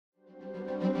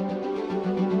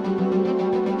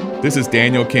This is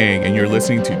Daniel King, and you're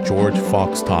listening to George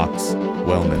Fox Talks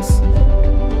Wellness.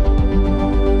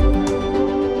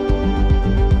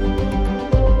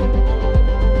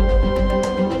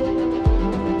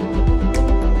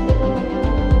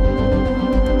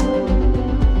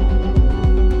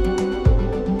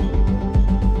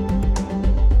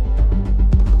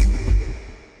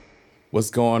 What's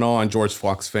going on, George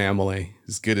Fox family?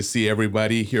 It's good to see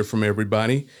everybody, hear from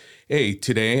everybody. Hey,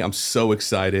 today I'm so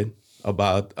excited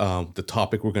about the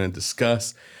topic we're going to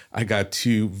discuss. I got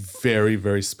two very,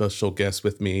 very special guests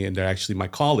with me, and they're actually my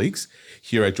colleagues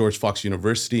here at George Fox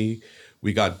University.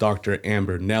 We got Dr.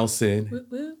 Amber Nelson Woo,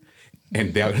 woo.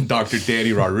 and Dr.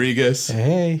 Danny Rodriguez.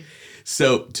 Hey.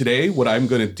 So today what I'm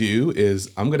going to do is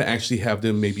I'm going to actually have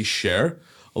them maybe share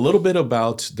a little bit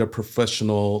about their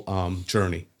professional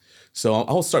journey. So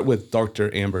I'll start with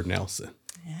Dr. Amber Nelson.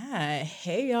 Yeah.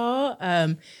 Hey,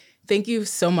 y'all. Thank you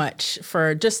so much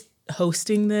for just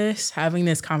hosting this, having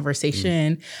this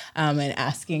conversation, and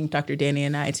asking Dr. Danny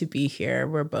and I to be here.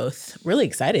 We're both really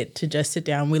excited to just sit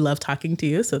down. We love talking to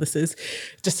you. So this is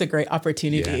just a great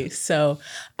opportunity. Yeah. So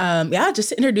just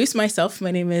to introduce myself,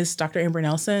 my name is Dr. Amber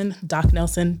Nelson, Doc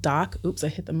Nelson, Doc. Oops, I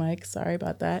hit the mic. Sorry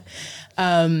about that.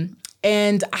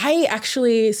 And I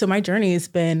actually, so my journey has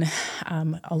been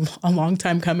a long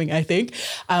time coming, I think.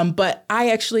 But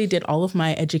I actually did all of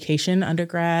my education,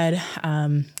 undergrad,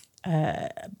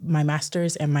 my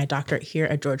master's and my doctorate here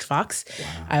at George Fox.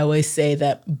 Wow. I always say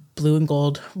that blue and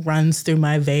gold runs through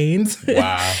my veins.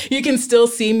 Wow. You can still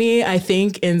see me, I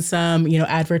think, in some,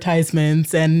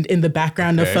 advertisements and in the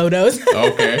background of photos.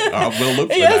 Okay. We'll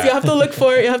look for yes, that. you have to look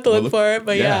for it. You have to look for it.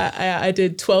 But yeah. I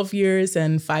did 12 years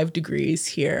and 5 degrees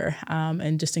here,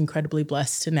 and just incredibly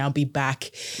blessed to now be back,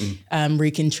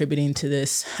 recontributing to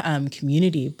this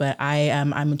community. But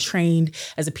I'm trained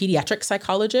as a pediatric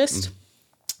psychologist.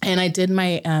 And I did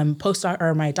my postdoc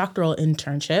or my doctoral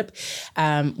internship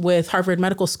with Harvard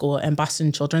Medical School and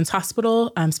Boston Children's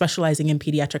Hospital, specializing in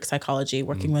pediatric psychology,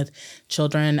 working with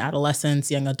children,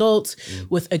 adolescents, young adults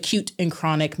with acute and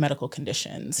chronic medical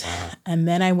conditions. Wow. And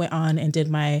then I went on and did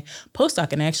my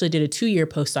postdoc, and I actually did a 2-year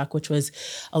postdoc, which was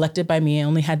elected by me. I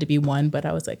only had to be 1, but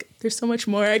I was like, there's so much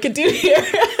more I could do here.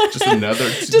 Just another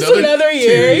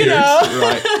year, 2 years.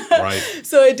 Right.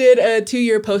 So I did a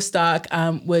 2-year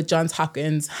postdoc with Johns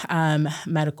Hopkins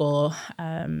Medical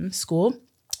School.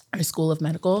 Or School of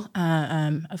Medical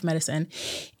of Medicine,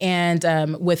 and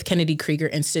with Kennedy Krieger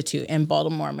Institute in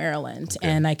Baltimore, Maryland. Okay.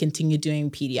 And I continued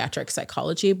doing pediatric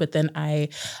psychology, but then I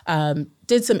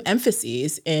did some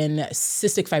emphases in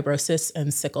cystic fibrosis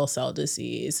and sickle cell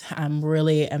disease. I'm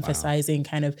really emphasizing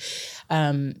kind of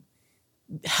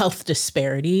health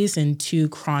disparities in 2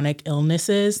 chronic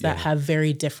illnesses that have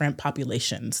very different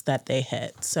populations that they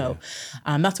hit. So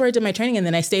that's where I did my training. And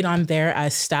then I stayed on there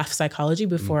as staff psychology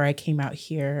before I came out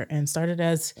here and started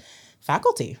as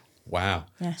faculty. Wow.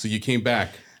 Yeah. So you came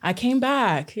back. I came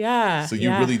back. Yeah. So you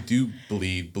really do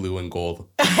bleed blue and gold.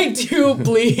 I do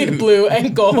bleed blue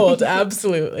and gold.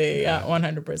 Absolutely. Yeah.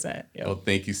 100%. Yep. Well,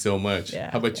 thank you so much. Yeah,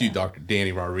 How about you, Dr.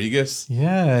 Danny Rodriguez?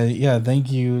 Yeah.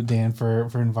 Thank you, Dan, for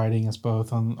inviting us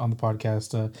both on the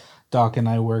podcast. Doc and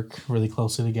I work really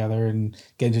closely together, and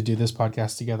getting to do this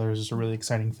podcast together is just a really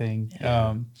exciting thing.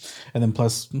 Yeah. And then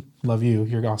plus, love you.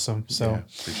 You're awesome. So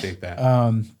appreciate that.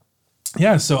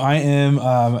 So I am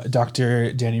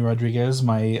Dr. Danny Rodriguez.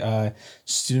 My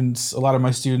students, a lot of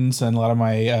my students and a lot of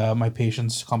my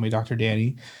patients call me Dr.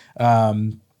 Danny.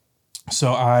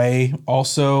 So I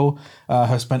also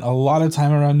have spent a lot of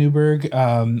time around Newburgh.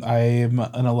 I'm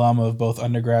an alum of both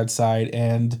undergrad side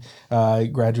and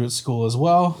graduate school as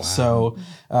well. Wow. So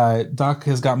Doc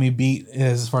has got me beat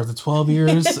as far as the 12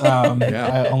 years.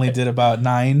 I only did about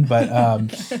 9, but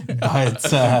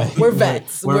we're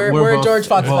vets. We're both, George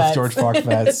Fox vets. George Fox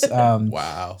vets.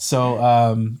 Wow. So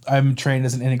I'm trained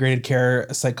as an integrated care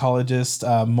psychologist,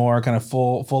 more kind of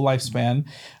full lifespan.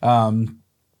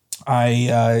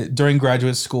 I during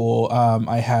graduate school,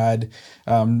 I had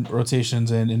rotations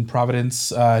in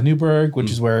Providence, Newburgh, which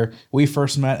is where we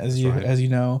first met, as you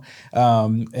know,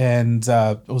 and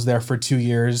I was there for 2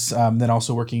 years. Then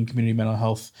also working in community mental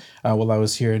health while I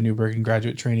was here in Newburgh in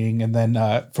graduate training, and then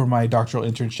for my doctoral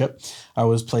internship, I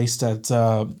was placed at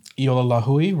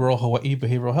Iolalahui Rural Hawaii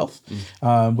Behavioral Health,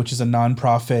 which is a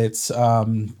nonprofit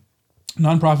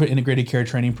integrated care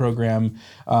training program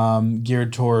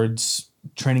geared towards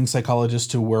training psychologists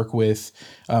to work with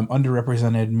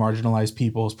underrepresented, marginalized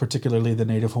peoples, particularly the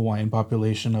Native Hawaiian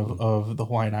population of the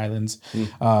Hawaiian Islands.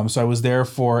 So I was there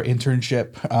for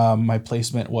internship. My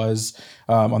placement was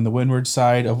on the windward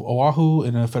side of Oahu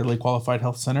in a federally qualified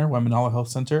health center, Waimanalo Health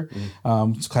Center.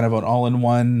 It's kind of an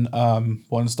all-in-one,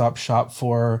 one-stop shop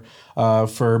for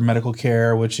medical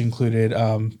care, which included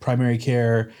primary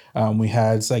care. We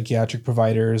had psychiatric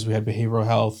providers, we had behavioral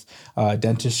health,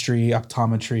 dentistry,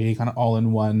 optometry, kind of all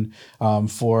in one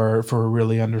for a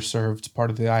really underserved part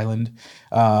of the island.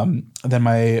 Then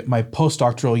my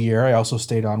postdoctoral year, I also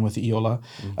stayed on with Iola,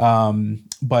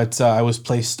 but I was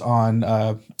placed on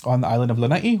the island of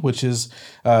Lanai, which is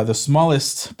the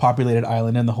smallest populated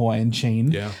island in the Hawaiian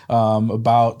chain. Yeah.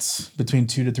 About between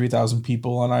 2,000 to 3,000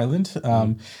 people on island.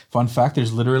 Fun fact: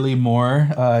 there's literally more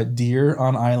deer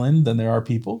on island than there are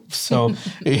people. So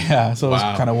yeah, so it was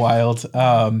kind of wild.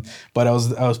 But I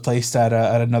was placed at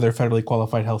another federally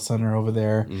qualified health center over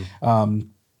there.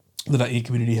 The Lanai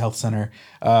Community Health Center,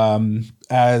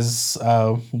 as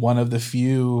one of the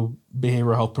few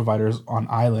behavioral health providers on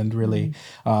island, really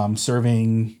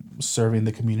serving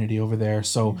the community over there.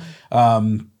 So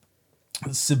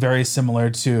it's very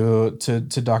similar to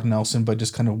Doc Nelson, but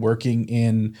just kind of working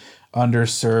in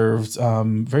underserved,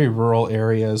 very rural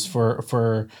areas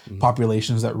for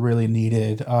populations that really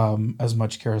needed as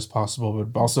much care as possible,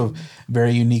 but also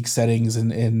very unique settings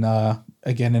in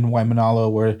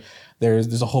Waimanalo, where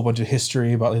there's a whole bunch of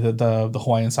history about the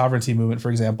Hawaiian sovereignty movement, for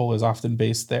example, is often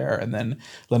based there. And then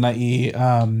Lanai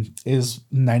is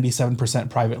 97%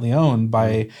 privately owned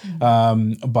by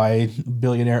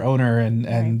billionaire owner,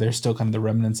 and there's still kind of the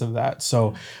remnants of that.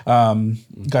 So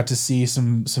got to see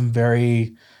some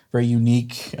very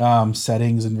unique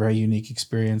settings and very unique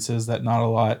experiences that not a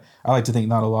lot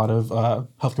of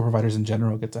healthcare providers in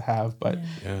general get to have, but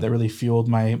that really fueled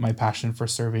my passion for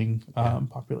serving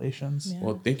populations.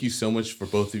 Well, thank you so much for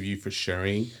both of you for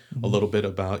sharing a little bit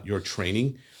about your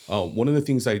training. One of the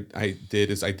things I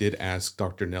did ask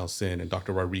Dr. Nelson and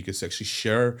Dr. Rodriguez to actually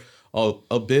share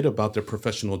a bit about their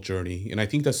professional journey. And I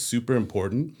think that's super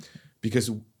important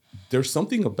because there's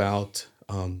something about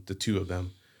the two of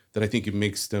them that I think it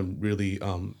makes them really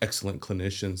excellent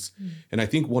clinicians. And I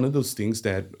think one of those things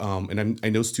that, I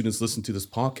know students listen to this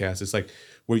podcast, is like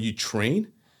where you train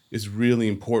is really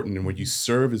important and where you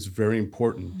serve is very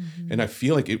important. And I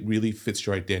feel like it really fits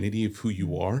your identity of who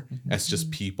you are as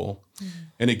just people.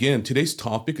 And again, today's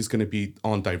topic is going to be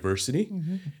on diversity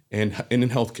and in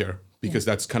healthcare, because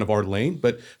that's kind of our lane.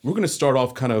 But we're going to start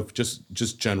off kind of just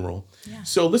general. Yeah.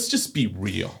 So let's just be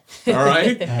real. All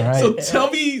right? All right. So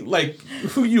tell me like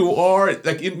who you are,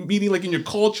 like meaning like in your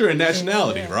culture and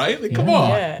nationality, right? Like, come on.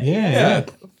 Yeah.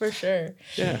 For sure.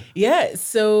 Yeah.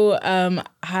 So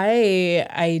I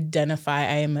identify,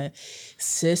 I am a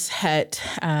cis-het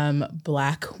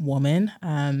Black woman.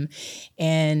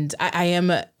 And I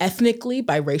am ethnically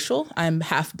biracial. I'm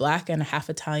half Black and half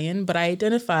Italian, but I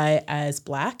identify as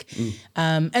Black,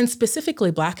 and specifically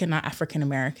Black and not African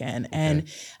American. Okay.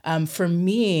 And for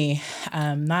me,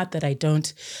 not that I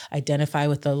don't identify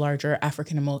with the larger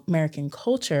African American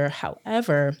culture,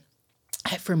 however,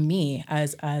 for me,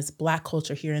 as Black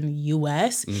culture here in the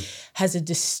U.S., has a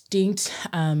distinct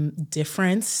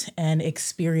difference and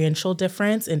experiential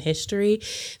difference in history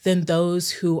than those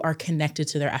who are connected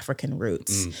to their African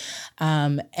roots.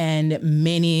 And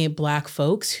many Black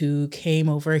folks who came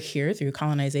over here through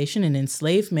colonization and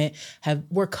enslavement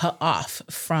were cut off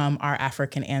from our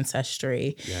African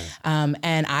ancestry. Yeah.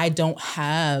 And I don't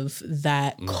have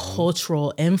that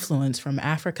cultural influence from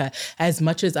Africa as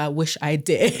much as I wish I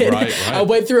did. Right. I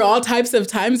went through all types of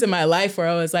times in my life where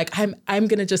I was like, I'm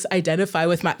going to just identify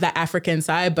with that African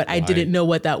side, but I didn't know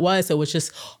what that was. So it was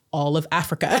just all of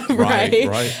Africa,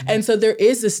 right? And so there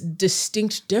is this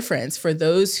distinct difference for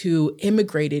those who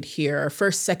immigrated here,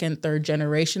 first, second, third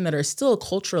generation, that are still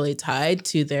culturally tied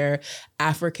to their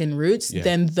African roots,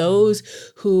 than those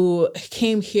who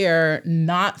came here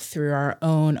not through our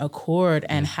own accord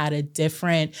and had a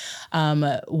different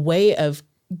way of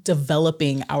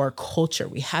developing our culture.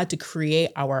 We had to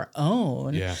create our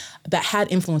own that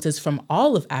had influences from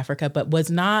all of Africa, but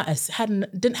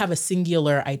didn't have a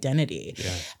singular identity.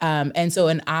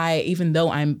 And I, even though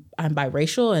I'm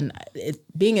biracial, and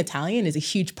being Italian is a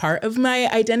huge part of my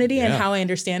identity and how I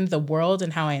understand the world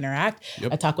and how I interact.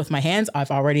 I talk with my hands.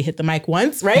 I've already hit the mic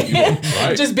once, right?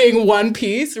 Just being one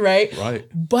piece, right?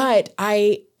 But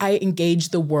I engage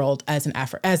the world as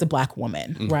a Black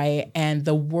woman, right? And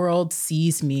the world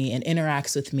sees me and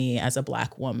interacts with me as a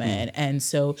Black woman. And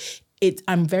so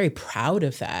I'm very proud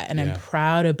of that, and I'm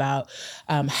proud about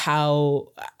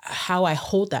how I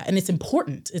hold that, and it's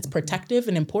important. It's protective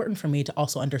and important for me to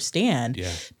also understand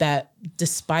that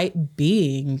despite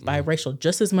being biracial,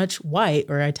 just as much white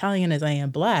or Italian as I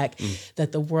am Black,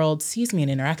 that the world sees me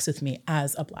and interacts with me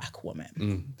as a Black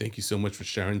woman. Thank you so much for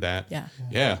sharing that. Yeah.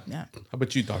 How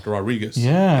about you, Dr. Rodriguez?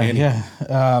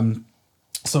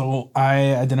 So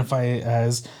I identify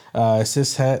as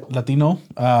cishet Latino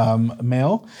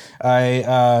male.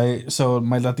 So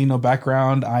my Latino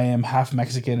background, I am half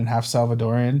Mexican and half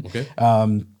Salvadoran. Okay.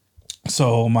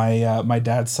 So my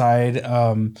dad's side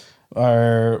are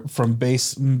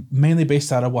mainly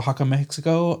based out of Oaxaca,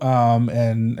 Mexico,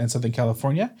 and Southern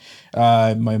California.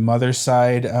 My mother's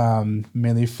side,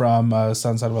 mainly from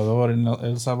San Salvador and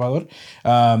El Salvador.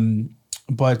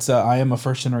 But I am a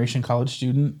first generation college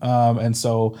student, and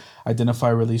so identify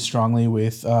really strongly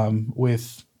with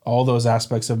all those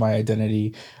aspects of my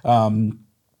identity. And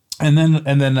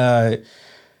then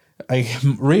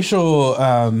racial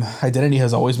identity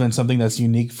has always been something that's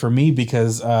unique for me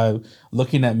because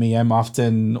looking at me, I'm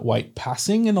often white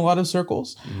passing in a lot of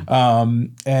circles,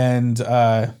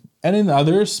 and in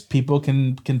others, people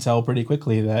can tell pretty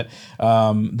quickly that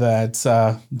I'm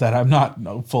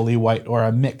not fully white, or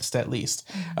I'm mixed at least.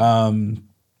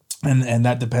 And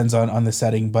that depends on the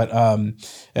setting, but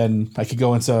and I could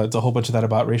go into a whole bunch of that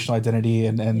about racial identity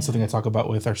and something I talk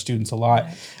about with our students a lot.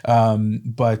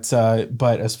 But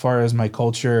as far as my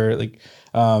culture, like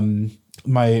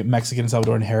my Mexican and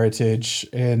Salvadoran heritage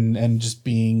and just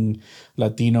being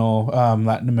Latino,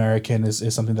 Latin American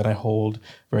is something that I hold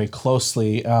very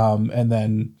closely. And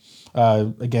then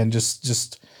again,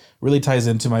 just really ties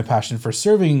into my passion for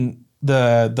serving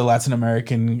the Latin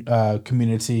American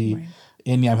community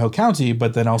in Yamhill County,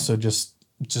 but then also just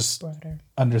broader.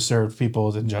 Underserved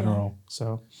people in general.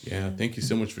 So thank you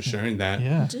so much for sharing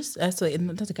that. Just actually,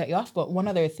 not to cut you off, but one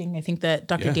other thing I think that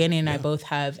Dr. Danny and I both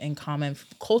have in common,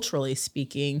 culturally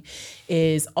speaking,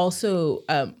 is also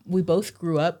we both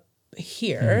grew up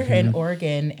here in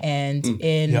Oregon and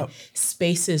in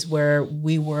spaces where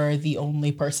we were the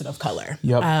only person of color.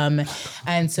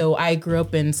 And so I grew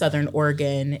up in Southern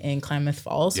Oregon in Klamath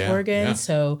Falls, Oregon.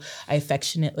 So I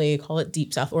affectionately call it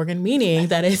Deep South Oregon, meaning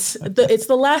that it's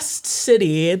the last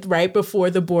city right before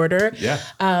the border.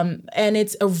 And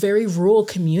it's a very rural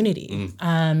community.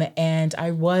 And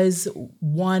I was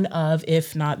one of,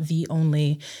 if not the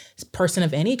only person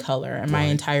of any color in my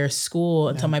entire school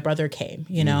until my brother came,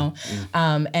 you know?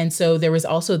 And so there was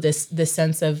also this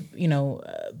sense of,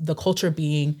 the culture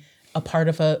being a part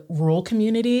of a rural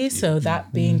community. So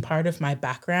that being part of my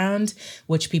background,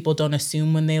 which people don't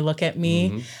assume when they look at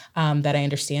me, that I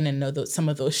understand and know some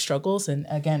of those struggles. And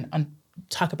again,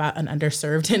 talk about an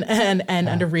underserved and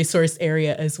under-resourced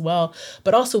area as well,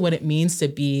 but also what it means to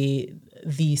be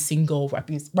the single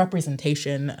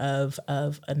representation of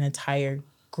an entire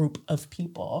group of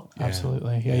people.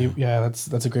 Absolutely.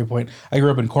 That's a great point. I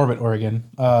grew up in Corbett, Oregon.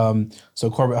 So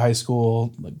Corbett High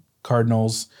School,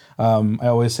 Cardinals. I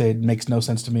always say it makes no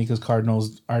sense to me because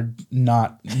Cardinals are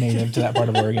not native to that part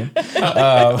of Oregon.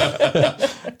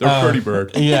 They're pretty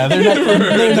bird. Yeah,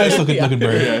 they're a nice looking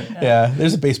bird. Yeah,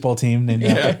 there's a baseball team named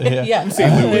St. Louis.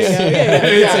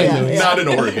 Not in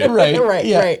Oregon.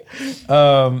 Right.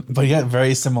 But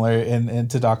very similar in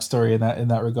to Doc's story in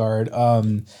that regard.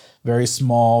 Very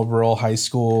small rural high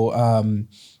school.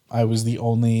 I was the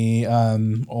only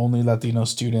Latino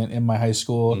student in my high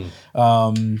school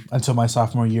until my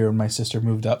sophomore year when my sister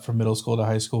moved up from middle school to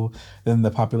high school. Then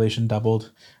the population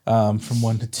doubled from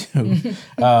 1 to 2.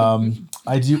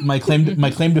 My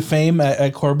claim to fame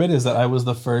at Corbett is that I was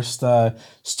the first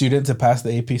student to pass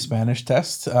the AP Spanish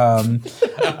test. I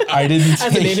didn't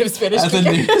as a native Spanish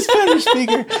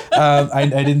speaker. I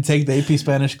didn't take the AP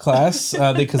Spanish class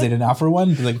because they didn't offer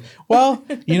one. They're like, well,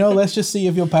 let's just see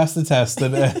if you'll pass the test,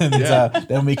 and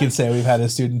then we can say we've had a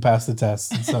student pass the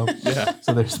test. And so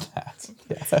there's that.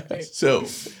 So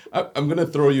I'm gonna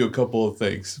throw you a couple of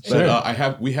things,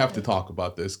 but we have to talk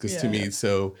about this because to me it's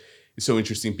so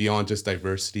interesting beyond just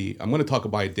diversity. I'm gonna talk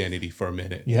about identity for a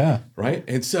minute. Right.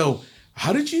 And so,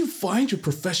 how did you find your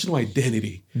professional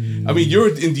identity? I mean, you're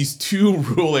in these two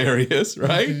rural areas,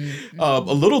 right? A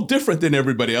little different than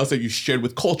everybody else that you shared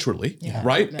with culturally,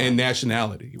 right? And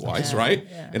nationality-wise, right?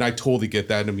 And I totally get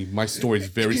that. I mean, my story is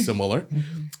very similar.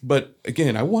 But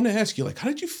again, I want to ask you, how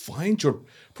did you find your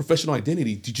professional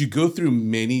identity? Did you go through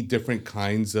many different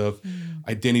kinds of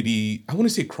identity, I want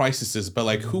to say crises,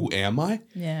 but who am I?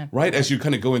 Right? As you're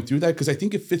kind of going through that, because I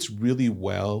think it fits really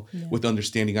well with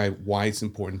understanding why it's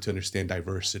important to understand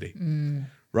diversity.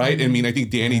 right? I mean, I think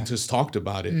Danny just talked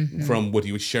about it from what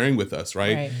he was sharing with us,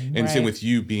 right? Right, And same right. with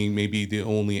you being maybe the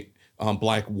only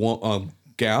Black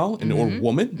gal and or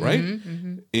woman, right,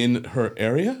 in her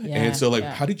area. Yeah, And so, like,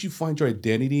 yeah. how did you find your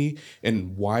identity,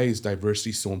 and why is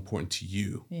diversity so important to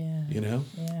you? Yeah. You know?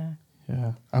 Yeah.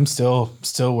 Yeah, I'm still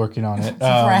working on it.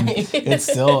 Right. It's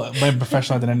still, my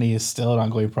professional identity is still an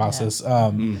ongoing process.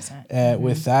 And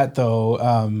with that though,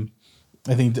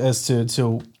 I think as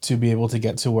to be able to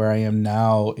get to where I am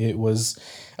now, it was,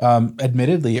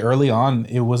 admittedly early on,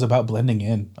 it was about blending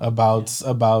in, about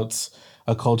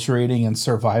acculturating and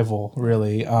survival,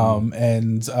 really. I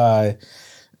mean,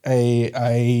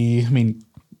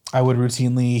 I would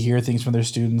routinely hear things from their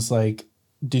students like,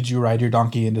 "Did you ride your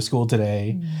donkey into school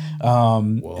today?" I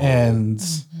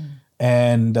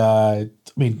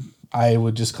mean, I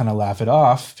would just kind of laugh it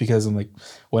off because I'm like,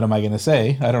 what am I going to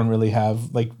say? I don't really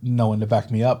have like no one to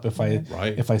back me up if I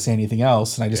say anything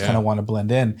else, and I just kind of want to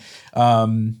blend in.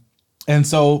 And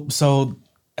so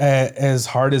as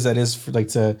hard as that is for like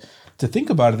to think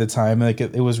about at the time, like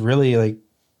it was really like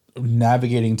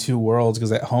navigating two worlds,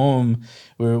 because at home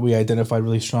we identified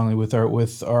really strongly with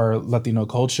our Latino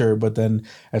culture, but then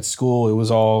at school it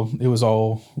was all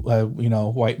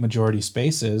white majority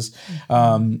spaces,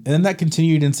 and then that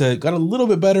continued got a little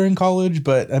bit better in college,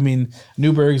 but I mean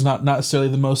Newburgh's not necessarily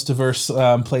the most diverse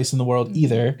place in the world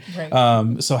either,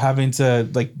 Right. so having to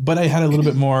but I had a little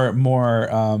bit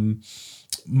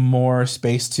more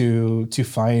space to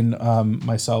find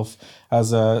myself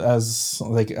as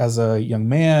a young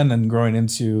man, and growing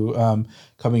into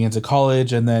coming into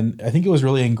college. And then I think it was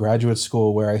really in graduate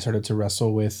school where I started to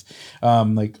wrestle with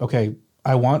okay,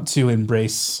 I want to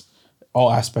embrace all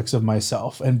aspects of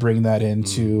myself and bring that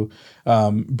into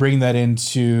my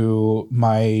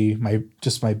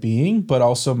being, but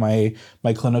also my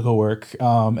clinical work,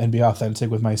 and be authentic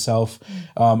with myself.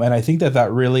 And I think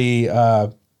that really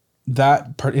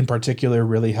that part in particular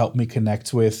really helped me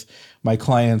connect with my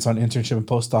clients on internship and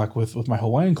postdoc with my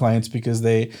Hawaiian clients, because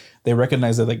they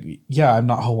recognize that I'm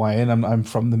not Hawaiian, I'm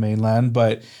from the mainland,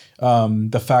 but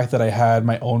the fact that I had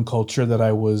my own culture that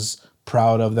I was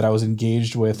proud of, that I was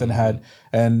engaged with, and had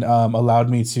allowed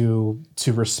me to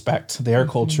respect their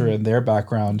culture and their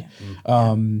background,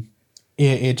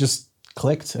 it just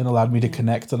clicked and allowed me to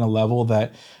connect on a level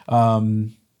that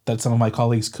some of my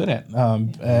colleagues couldn't,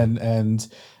 and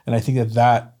I think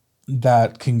that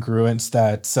congruence,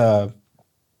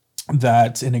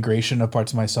 that integration of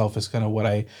parts of myself is kind of what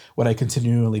I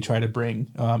continually try to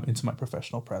bring into my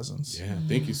professional presence. Yeah,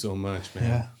 thank you so much, man.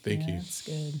 Yeah. Thank you. That's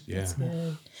good. Yeah. That's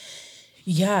good.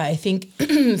 Yeah, I think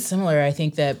similar. I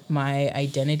think that my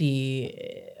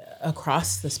identity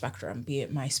across the spectrum, be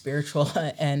it my spiritual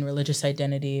and religious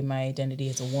identity, my identity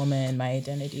as a woman, my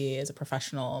identity as a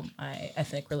professional, my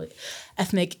ethnic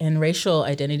and racial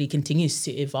identity continues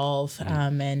to evolve.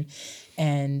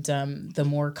 And the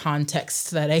more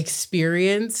context that I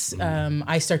experience,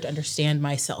 I start to understand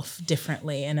myself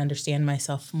differently and understand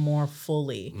myself more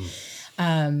fully.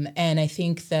 And I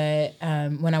think that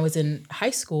when I was in high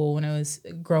school, when I was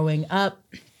growing up,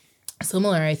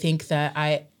 similar, I think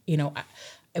that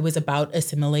it was about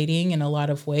assimilating in a lot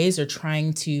of ways, or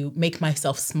trying to make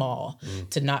myself small,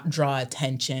 to not draw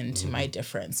attention to my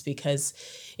difference, because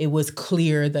it was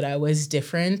clear that I was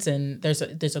different. And there's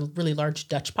a really large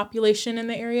Dutch population in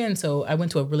the area. And so I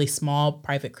went to a really small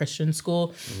private Christian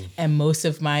school, and most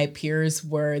of my peers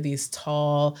were these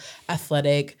tall,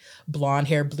 athletic, blonde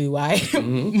hair, blue eye,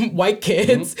 white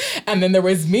kids. And then there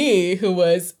was me, who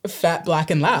was fat, black,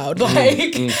 and loud.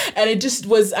 And it just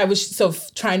was, I was so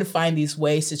trying to find these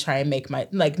ways to try and make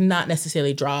not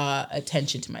necessarily draw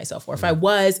attention to myself. Or if I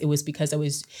was, it was because I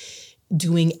was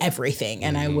doing everything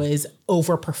and I was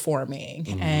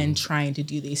overperforming and trying to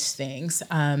do these things.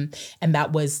 And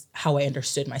that was how I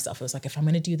understood myself. It was like, if I'm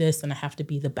going to do this, then I have to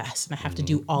be the best, and I have to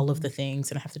do all of the things,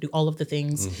 and I have to do all of the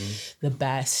things the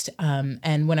best.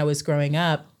 And when I was growing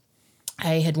up,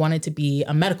 I had wanted to be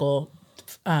a medical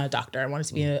doctor. I wanted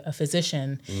to be a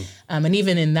physician. And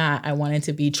even in that, I wanted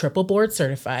to be triple board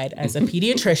certified as a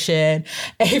pediatrician,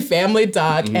 a family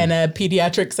doc, and a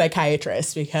pediatric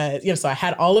psychiatrist, because, so I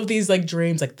had all of these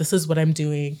dreams, this is what I'm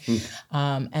doing.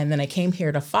 And then I came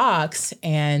here to Fox,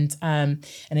 and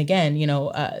again,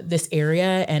 this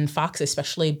area and Fox,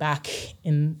 especially back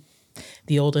in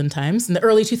the olden times, in the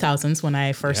early 2000s when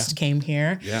I first came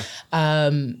here.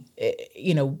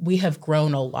 We have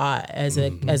grown a lot as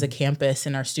a campus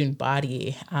in our student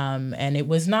body, and it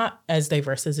was not as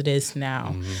diverse as it is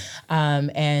now.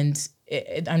 And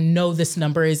I know this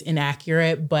number is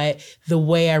inaccurate, but the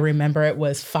way I remember it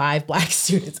was 5 Black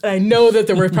students. And I know that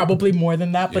there were probably more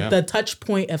than that, but the touch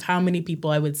point of how many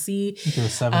people I would see. There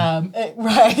was 7.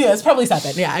 Right. Yeah, it's probably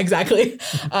 7. Yeah, exactly.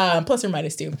 Plus or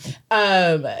minus 2.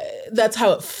 That's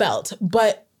how it felt.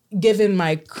 But given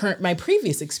my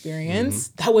previous experience,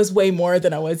 that was way more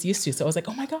than I was used to. So I was like,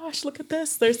 oh my gosh, look at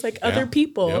this. There's like other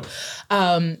people. Yep.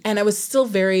 And I was still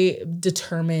very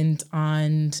determined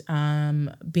on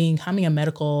becoming a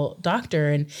medical doctor.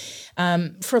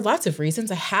 And for lots of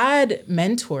reasons, I had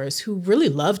mentors who really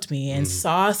loved me and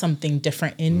saw something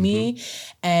different in me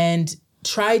and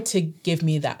tried to give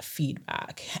me that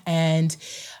feedback. And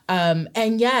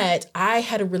yet I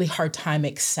had a really hard time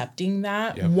accepting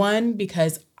that. Yep. One,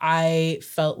 because I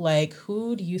felt like,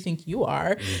 who do you think you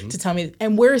are to tell me?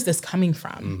 And where is this coming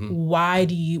from? Why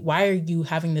are you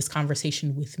having this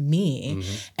conversation with me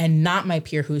and not my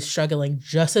peer who's struggling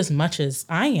just as much as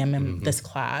I am in this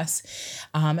class?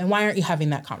 And why aren't you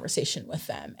having that conversation with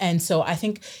them? And so I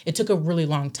think it took a really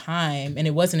long time. And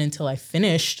it wasn't until I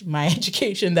finished my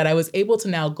education that I was able to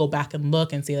now go back and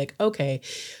look and see like, okay,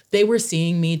 they were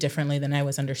seeing me differently than I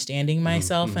was understanding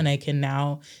myself. And I can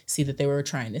now see that they were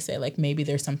trying to say like, maybe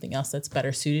there's something else that's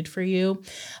better suited for you.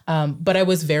 But I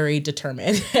was very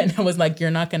determined and I was like,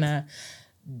 you're not going to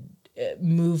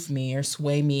move me or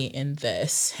sway me in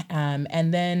this.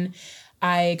 And then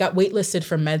I got waitlisted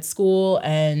for med school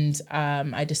and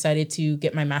I decided to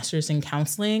get my master's in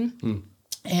counseling.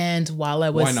 And while I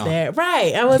was there,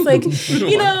 right, I was like,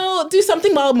 do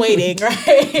something while I'm waiting,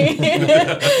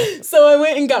 right? So I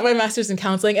went and got my master's in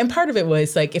counseling. And part of it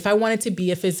was like, if I wanted to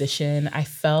be a physician, I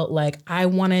felt like I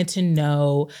wanted to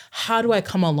know, how do I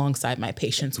come alongside my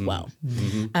patients well?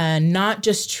 And not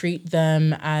just treat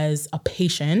them as a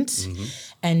patient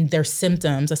and their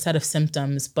symptoms, a set of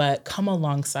symptoms, but come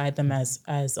alongside them as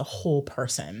a whole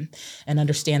person and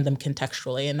understand them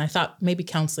contextually. And I thought maybe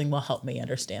counseling will help me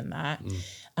understand that.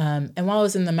 And while I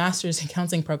was in the master's in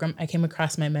counseling program, I came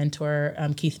across my mentor,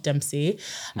 Keith Dempsey,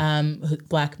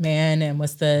 Black man, and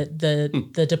was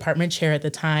the department chair at the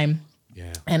time.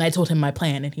 Yeah. And I told him my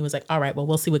plan, and he was like, all right, well,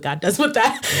 we'll see what God does with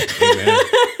that.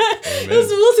 Amen.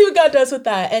 We'll see what God does with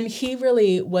that. And he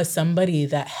really was somebody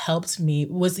that helped me.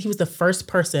 He was the first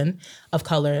person of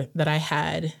color that I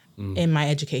had in my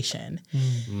education.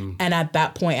 And at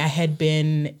that point, I had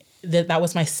been... That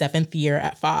was my 7th year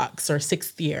at Fox or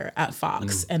 6th year at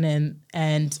Fox.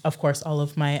 And of course, all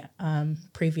of my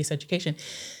previous education.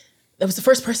 That was the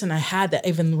first person I had that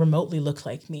even remotely looked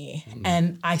like me.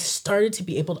 And I started to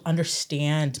be able to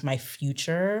understand my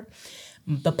future,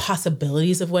 the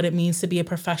possibilities of what it means to be a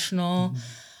professional,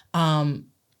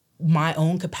 my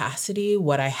own capacity,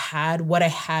 what I had,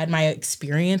 my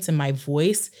experience and my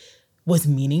voice was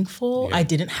meaningful. I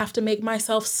didn't have to make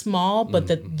myself small, but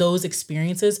that those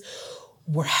experiences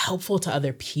were helpful to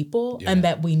other people and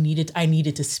that I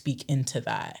needed to speak into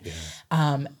that.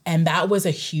 And that was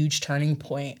a huge turning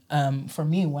point for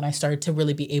me when I started to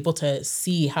really be able to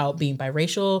see how being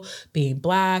biracial, being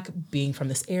Black, being from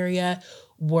this area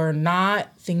were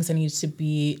not things that needed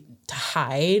to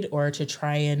hide or to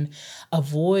try and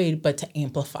avoid, but to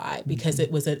amplify, because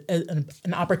it was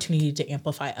an opportunity to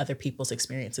amplify other people's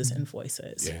experiences and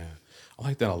voices. Yeah, I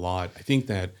like that a lot. I think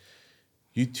that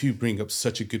you two bring up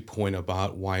such a good point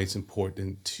about why it's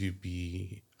important to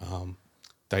be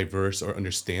diverse or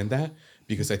understand that,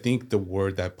 because I think the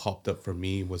word that popped up for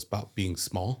me was about being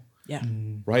small. Yeah.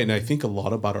 Right. And I think a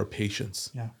lot about our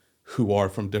patients who are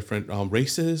from different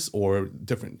races or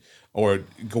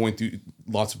going through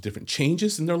lots of different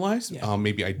changes in their lives,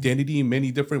 maybe identity in many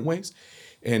different ways.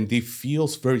 And they feel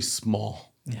very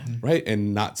small, right?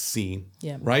 And not seen,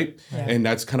 right? Yeah. And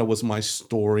that's kind of was my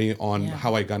story on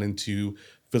how I got into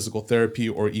physical therapy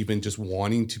or even just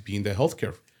wanting to be in the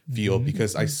healthcare field,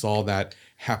 because I saw that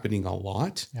happening a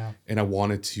lot. And I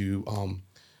wanted to,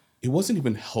 it wasn't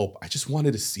even help. I just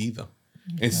wanted to see them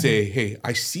and say, hey,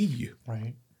 I see you.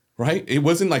 Right? It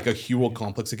wasn't like a hero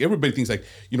complex. Like everybody thinks like,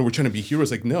 we're trying to be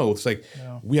heroes. Like, no, it's like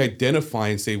we identify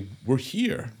and say, we're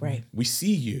here. Right. We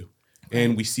see you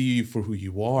and we see you for who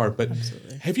you are. But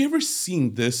have you ever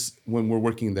seen this when we're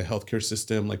working in the healthcare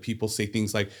system? Like people say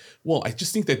things like, well, I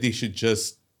just think that they should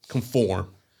just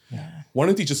conform. Why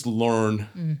don't they just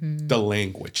learn the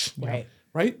language? Right.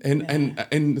 And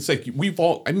it's like we've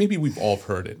all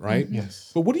heard it, right?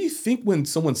 Yes. But what do you think when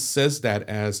someone says that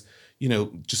as,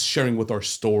 just sharing with our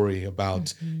story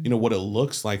about, what it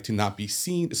looks like to not be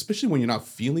seen, especially when you're not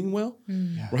feeling well,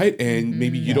 right? And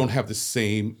maybe you don't have the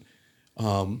same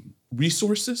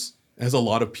resources as a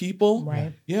lot of people.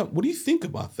 Right. Yeah. What do you think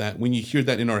about that when you hear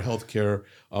that in our healthcare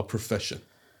profession?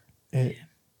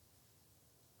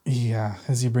 Yeah,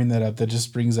 as you bring that up, that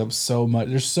just brings up so much.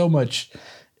 There's so much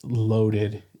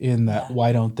loaded in that. Yeah.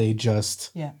 Why don't they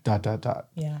just Yeah. ...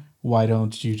 Yeah. Why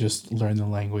don't you just learn the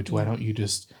language? Why don't you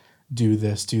just do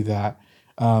this, do that?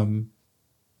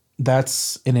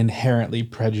 That's an inherently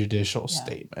prejudicial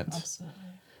statement. Absolutely.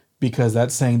 Because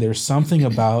that's saying there's something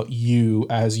about you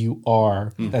as you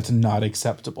are that's not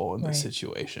acceptable in this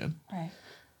situation. Right.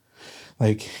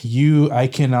 Like I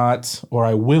cannot, or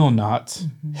I will not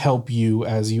help you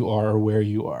as you are or where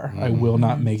you are. I will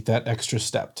not make that extra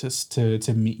step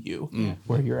to meet you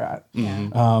where you're at.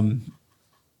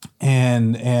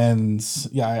 And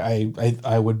yeah,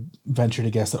 I would venture to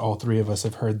guess that all three of us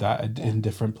have heard that in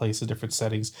different places, different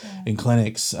settings, in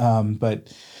clinics.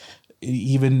 But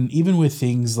even with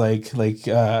things like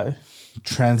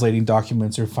translating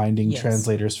documents or finding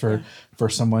translators for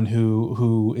someone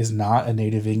who is not a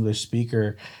native English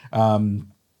speaker,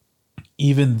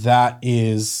 even that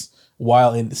is,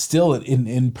 while still an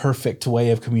imperfect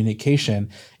way of communication,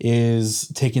 is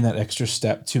taking that extra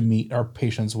step to meet our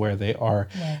patients where they are,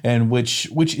 and which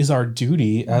is our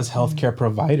duty as healthcare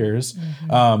providers.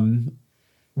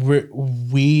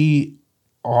 We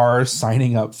are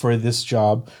signing up for this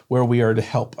job where we are to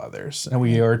help others and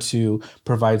we are to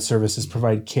provide services,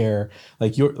 provide care.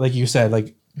 Like you said,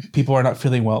 like, people are not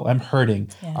feeling well. I'm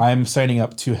hurting. I'm signing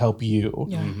up to help you.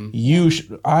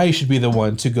 I should be the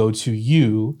one to go to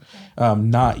you,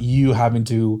 not you having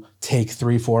to take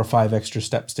 3, 4, 5 extra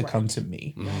steps to come to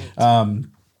me.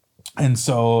 And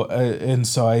so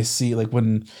I see, like,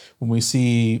 when we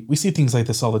see things like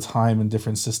this all the time in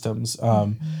different systems.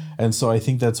 And so I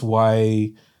think that's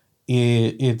why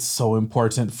it's so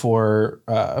important for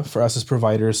us as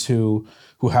providers who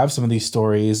have some of these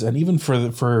stories, and even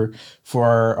for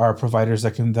our providers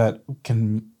that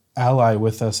can ally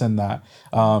with us in that,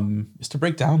 is to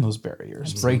break down those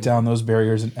barriers,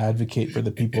 and advocate for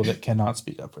the people that cannot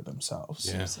speak up for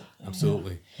themselves. Yeah,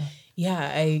 absolutely.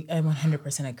 Yeah, I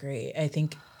 100% agree. I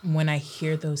think when I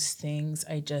hear those things,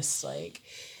 I just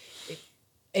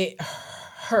it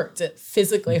hurts. It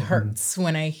physically hurts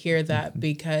when I hear that,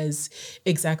 because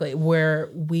exactly where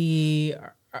we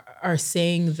are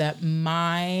saying that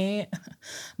my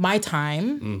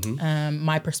time,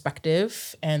 my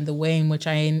perspective, and the way in which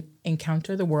I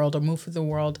encounter the world or move through the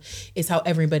world is how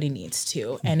everybody needs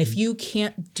to. And if you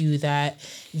can't do that,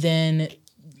 then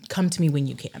come to me when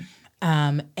you can.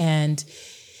 And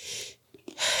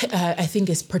I think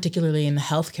it's particularly in the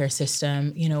healthcare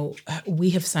system,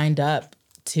 we have signed up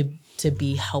to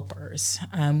be helpers.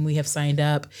 We have signed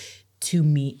up to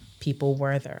meet people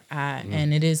where they're at.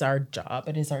 And it is our job,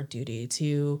 it is our duty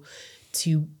to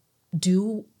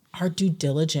do our due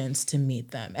diligence to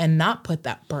meet them and not put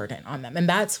that burden on them. And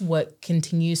that's what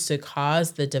continues to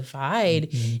cause the divide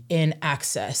in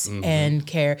access and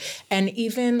care, and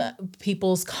even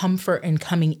people's comfort in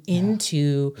coming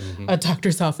into a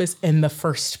doctor's office in the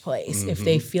first place. If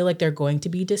they feel like they're going to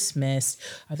be dismissed,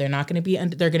 or they're not going to be,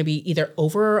 they're going to be either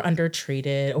over or under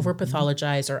treated, over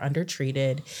pathologized or under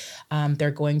treated.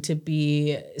 They're going to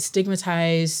be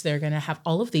stigmatized. They're going to have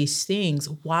all of these things.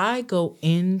 Why go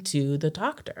into the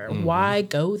doctor? Why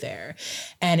go there?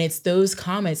 And it's those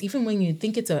comments, even when you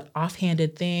think it's an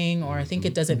offhanded thing or I think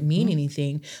it doesn't mean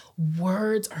anything,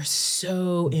 words are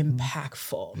so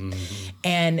impactful.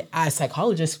 And as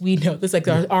psychologists, we know this, like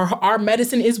our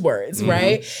medicine is words,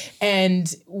 right?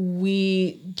 And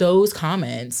those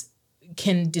comments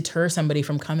can deter somebody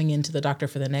from coming into the doctor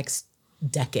for the next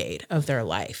decade of their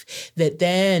life, that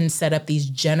then set up these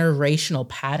generational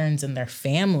patterns in their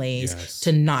families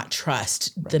to not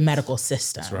trust the medical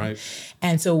system. That's right.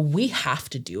 And so we have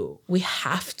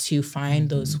to find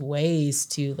those ways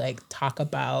to talk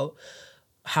about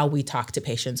how we talk to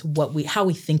patients, how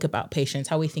we think about patients,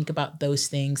 how we think about those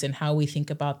things, and how we think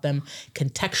about them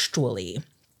contextually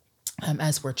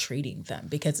as we're treating them,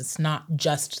 because it's not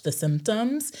just the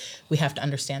symptoms. We have to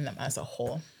understand them as a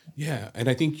whole. Yeah, and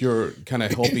I think you're kind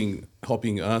of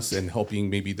helping us and helping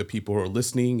maybe the people who are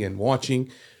listening and watching.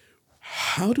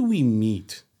 How do we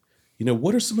meet?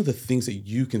 What are some of the things that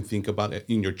you can think about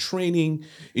in your training,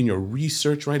 in your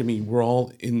research, right? I mean, we're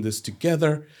all in this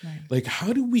together. Right. Like,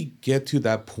 how do we get to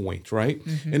that point, right?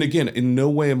 And again, in no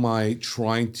way am I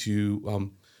trying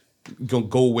to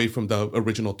go away from the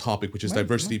original topic, which is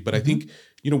diversity. But I think,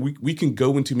 we can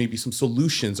go into maybe some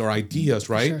solutions or ideas,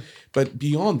 right? Sure. But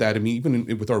beyond that, I mean,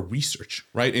 even with our research,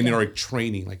 right? And in our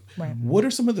training, what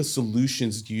are some of the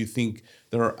solutions do you think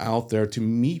that are out there to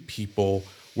meet people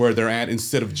where they're at,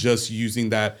 instead of just using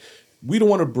that? We don't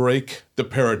want to break the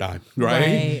paradigm,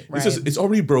 right? It's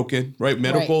already broken, right?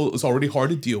 Medical is already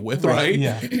hard to deal with, right?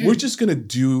 Yeah. We're just going to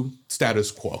do status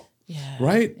quo.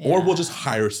 right? Or Yeah. we'll just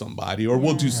hire somebody, or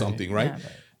we'll do something, right?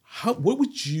 Yeah, What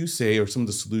would you say are some of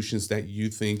the solutions that you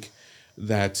think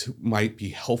that might be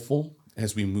helpful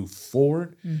as we move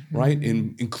forward, right?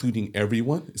 In including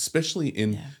everyone, especially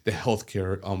in the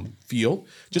healthcare field,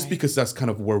 just because that's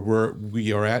kind of where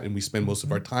we are at and we spend most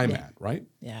of our time at, right?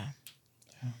 Yeah.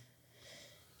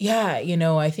 Yeah, you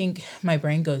know, I think my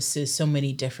brain goes to so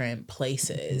many different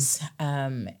places,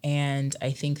 and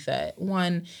I think that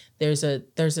one, there's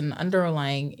an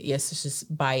underlying, yes, there's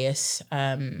just bias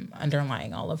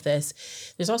underlying all of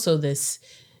this. There's also this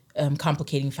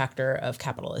complicating factor of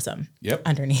capitalism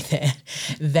underneath it,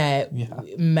 that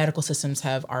medical systems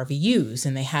have RVUs,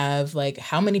 and they have like,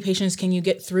 how many patients can you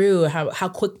get through? How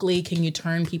quickly can you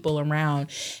turn people around?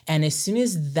 And as soon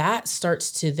as that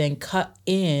starts to then cut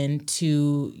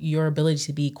into your ability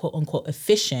to be quote unquote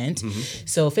efficient,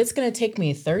 so if it's going to take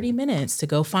me 30 minutes to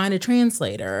go find a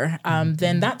translator,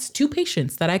 then that's 2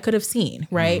 patients that I could have seen,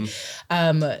 right?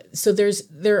 So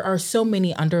there are so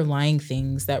many underlying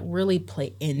things that really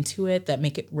play into it that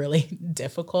make it really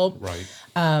difficult. Right.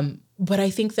 But I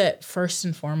think that first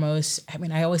and foremost, I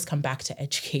mean, I always come back to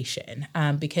education,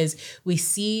 because we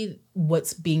see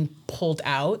what's being pulled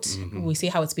out. We see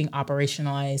how it's being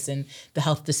operationalized and the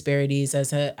health disparities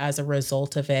as a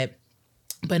result of it.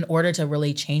 But in order to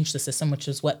really change the system, which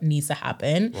is what needs to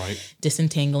happen,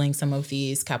 disentangling some of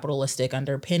these capitalistic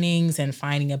underpinnings and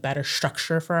finding a better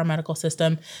structure for our medical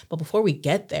system. But before we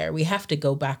get there, we have to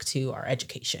go back to our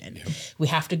education. We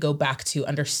have to go back to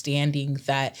understanding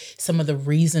that some of the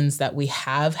reasons that we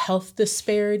have health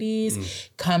disparities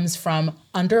comes from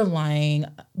underlying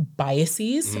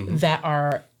biases that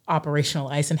are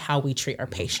operationalized in how we treat our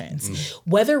patients,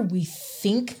 whether we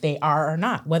think they are or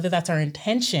not, whether that's our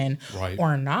intention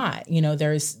or not. You know,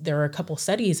 there are a couple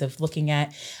studies of looking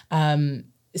at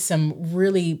some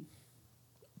really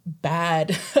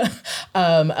bad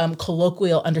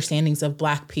colloquial understandings of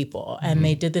Black people. And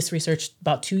they did this research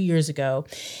about 2 years ago.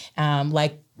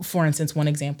 Like, for instance, one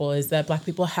example is that Black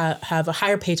people have a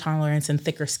higher pain tolerance and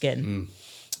thicker skin.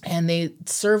 And they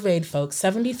surveyed folks,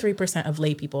 73% of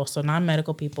lay people, so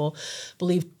non-medical people,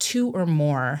 believe 2 or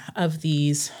more of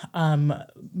these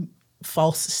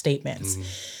false statements.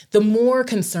 The more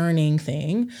concerning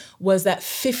thing was that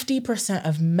 50%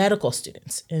 of medical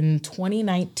students in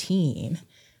 2019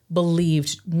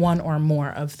 believed 1 or more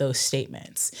of those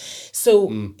statements.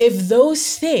 So if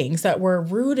those things that were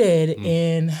rooted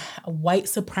in white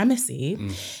supremacy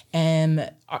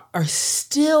and are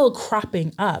still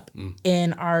cropping up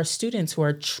in our students who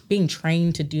are being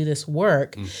trained to do this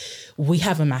work, we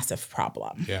have a massive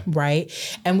problem, right?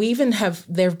 And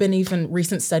there have been even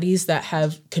recent studies that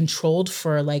have controlled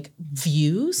for like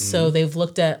views. So they've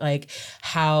looked at like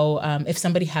how if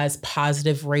somebody has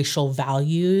positive racial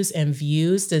values and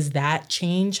views, does that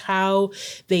change how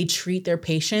they treat their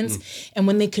patients? And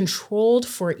when they controlled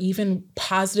for even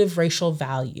positive racial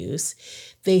values,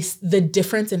 the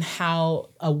difference in how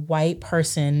a white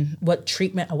person, what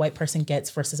treatment a white person gets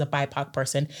versus a BIPOC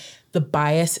person, the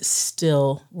bias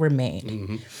still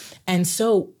remained. And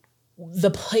so the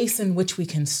place in which we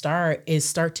can start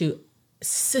to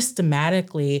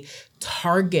systematically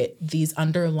target these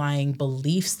underlying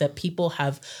beliefs that people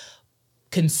have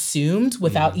consumed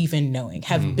without even knowing,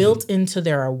 have built into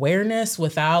their awareness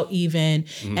without even,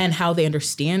 and how they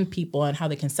understand people and how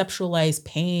they conceptualize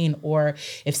pain. Or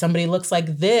if somebody looks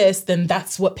like this, then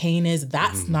that's what pain is.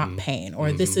 That's not pain,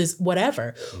 or this is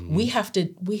whatever. We have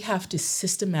to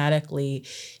systematically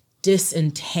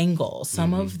disentangle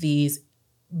some of these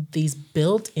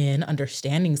built-in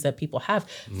understandings that people have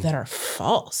that are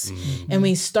false. And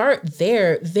we start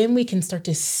there, then we can start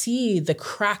to see the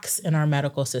cracks in our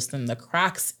medical system, the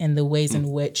cracks in the ways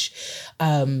in which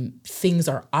things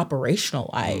are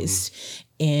operationalized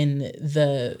in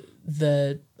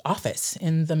the office,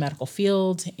 in the medical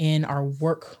field, in our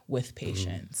work with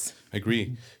patients. I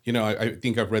agree. You know, I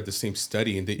think I've read the same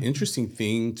study. And the interesting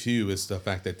thing, too, is the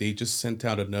fact that they just sent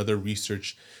out another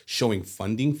research showing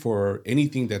funding for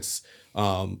anything that's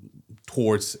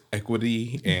towards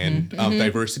equity and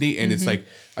diversity. And it's like,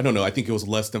 I don't know, I think it was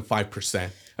less than 5%.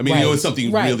 I mean, it was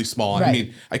something really small. I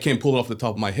mean, I can't pull it off the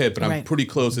top of my head, but I'm pretty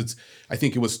close. I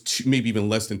think it was maybe even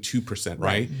less than 2%,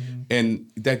 right? And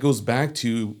that goes back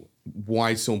to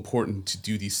why it's so important to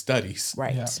do these studies.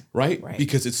 Right. Yeah. Right? Right.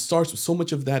 Because it starts with so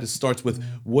much of that. It starts with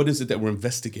what is it that we're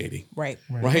investigating? Right.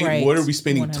 Right? What are we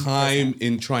spending 100%. time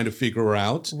in trying to figure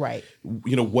out? Right.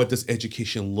 What does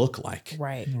education look like?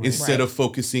 Right. Instead Right. of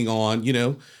focusing on,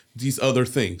 these other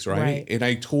things, right? Right. And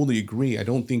I totally agree. I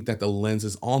don't think that the lens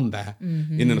is on that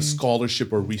in a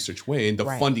scholarship or research way. And the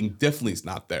Right. funding definitely is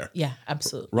not there. Yeah,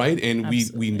 absolutely. Right. And we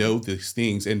Absolutely. know these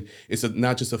things. And it's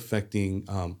not just affecting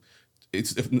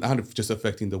it's not just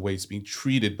affecting the way it's being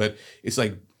treated, but it's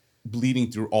like bleeding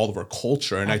through all of our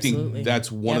culture. And I Absolutely. think that's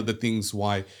one of Yep. the things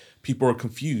why people are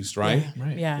confused, right?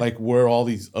 Right. Yeah. Like where are all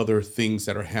these other things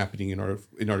that are happening in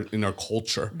our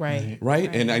culture. Right. Right.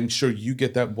 And I'm sure you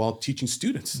get that while teaching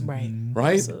students. Right.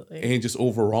 Right. Absolutely. And just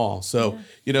overall. So,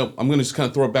 I'm gonna just kind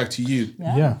of throw it back to you,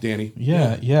 Yeah. Danny.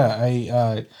 Yeah.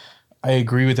 I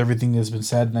agree with everything that's been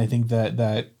said, and I think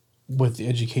that with the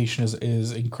education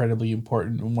is incredibly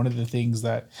important. And one of the things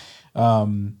that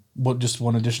just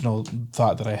one additional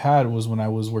thought that I had was when I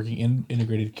was working in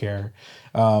integrated care,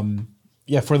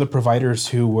 for the providers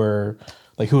who would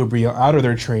be out of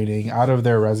their training, out of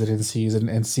their residencies,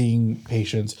 and seeing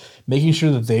patients, making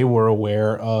sure that they were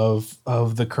aware of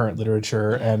the current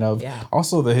literature and of Yeah.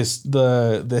 also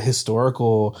the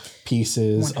historical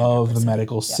pieces of the 100%.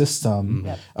 medical system.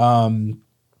 Yep.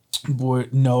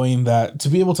 Knowing that, to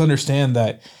be able to understand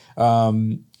that,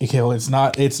 it's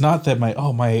not that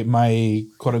my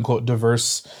quote unquote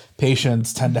diverse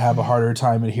patients tend to have a harder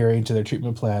time adhering to their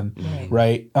treatment plan,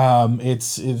 right?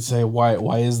 It's a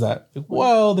why is that?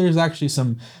 Well, there's actually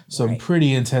some Right.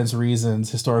 pretty intense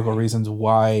reasons, historical reasons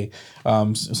why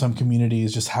some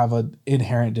communities just have an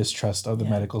inherent distrust of the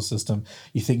medical system.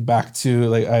 You think back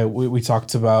to we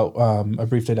talked about a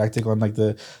brief didactic on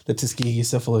the Tuskegee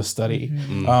syphilis study,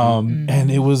 and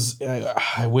it was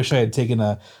I wish I had taken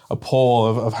a poll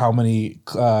of how many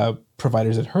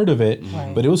providers had heard of it,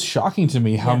 Right. but it was shocking to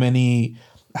me how many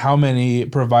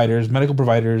providers, medical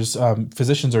providers,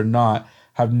 physicians or not,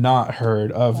 have not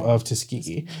heard of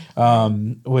Tuskegee,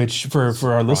 which for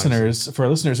our listeners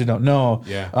who don't know,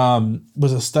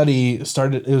 was a study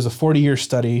started. It was a 40-year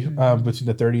study between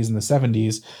the 30s and the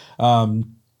 70s,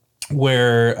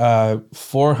 where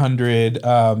 400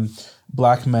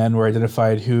 Black men were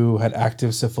identified who had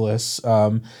active syphilis,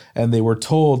 and they were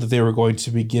told that they were going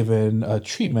to be given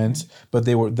treatment, but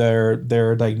their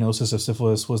diagnosis of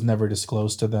syphilis was never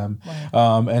disclosed to them,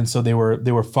 and so they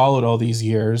were followed all these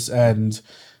years and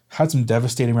had some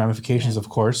devastating ramifications, of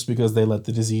course, because they let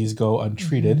the disease go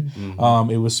untreated.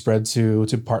 It was spread to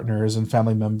partners and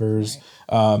family members.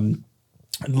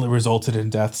 Resulted in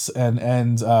deaths,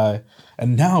 and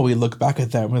now we look back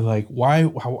at that and we're like,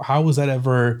 how was that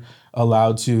ever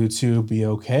allowed to be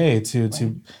okay?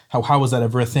 How was that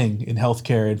ever a thing in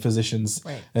healthcare and physicians,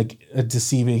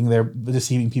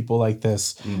 deceiving people like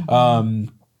this?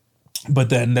 But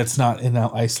then that's not an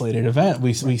isolated event.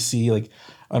 We see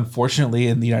unfortunately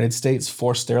in the United States,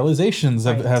 forced sterilizations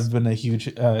have been a huge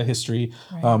history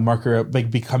marker,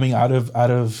 becoming out of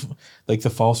the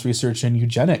false research in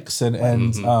eugenics and I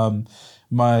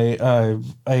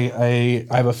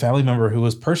have a family member who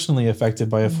was personally affected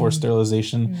by a forced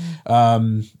sterilization,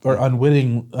 or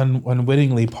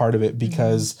unwittingly part of it,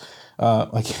 because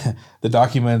the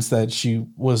documents that she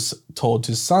was told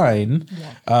to sign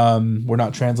were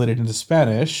not translated into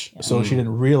Spanish, so she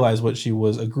didn't realize what she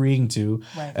was agreeing to.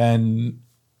 Right. And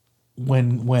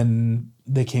when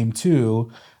they came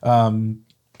to,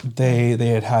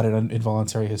 they had an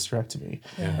involuntary hysterectomy.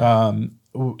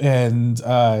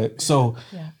 So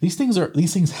these things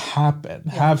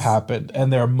have happened,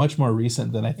 and they're much more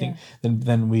recent than I think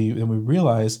than we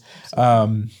realize.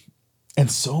 And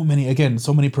so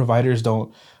many providers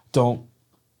don't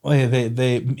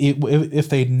if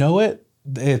they know it,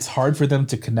 it's hard for them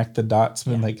to connect the dots,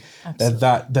 and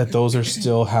that those are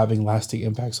still having lasting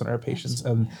impacts on our patients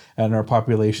and our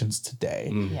populations today.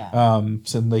 And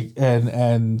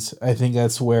I think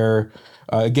that's where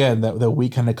again that we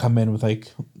kind of come in with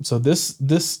so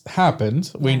this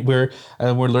happened. We're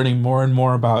learning more and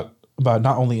more about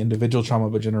not only individual trauma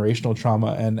but generational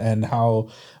trauma and how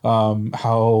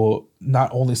not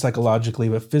only psychologically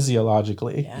but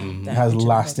physiologically has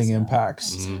lasting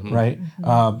impacts, right?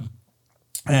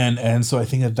 And so I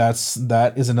think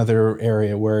that is another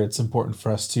area where it's important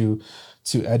for us to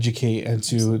educate and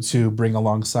to bring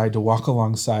alongside, to walk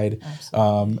alongside,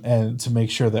 and to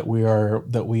make sure that we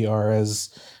are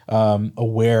as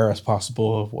aware as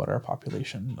possible of what our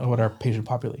patient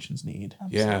populations need.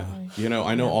 Absolutely. Yeah.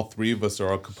 I know all three of us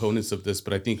are components of this,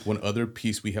 but I think one other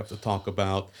piece we have to talk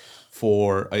about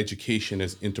for education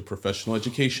as interprofessional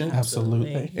education.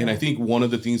 Absolutely. And I think one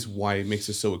of the things why it makes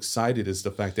us so excited is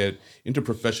the fact that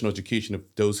interprofessional education, if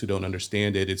those who don't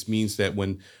understand it, it means that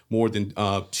when more than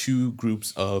two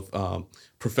groups of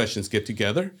professions get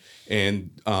together and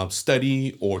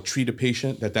study or treat a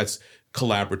patient, that's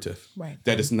collaborative. Right.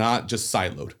 That is not just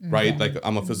siloed, right? Like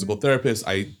I'm a physical therapist,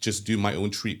 I just do my own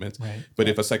treatment. Right. But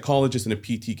if a psychologist and a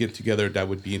PT get together, that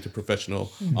would be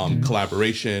interprofessional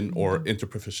collaboration or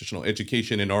interprofessional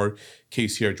education. In our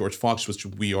case here at George Fox, which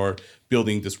we are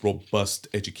building this robust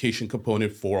education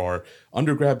component for our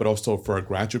undergrad, but also for our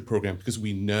graduate program, because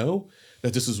we know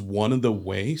that this is one of the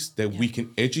ways that we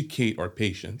can educate our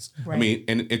patients. Right.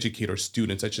 And educate our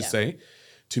students, I should say,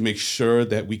 to make sure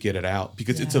that we get it out,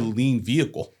 because it's a lean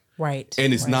vehicle. Right.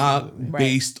 And it's not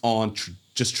based on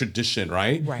just tradition,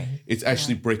 right? Right. It's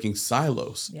actually breaking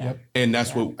silos. Yeah. Yep. And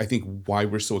that's what I think why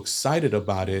we're so excited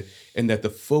about it, and that the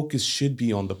focus should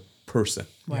be on the person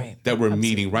that we're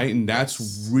meeting, right? And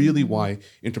that's really why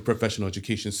interprofessional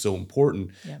education is so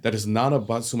important. That it's not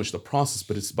about so much the process,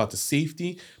 but it's about the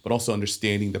safety, but also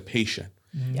understanding the patient.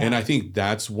 And I think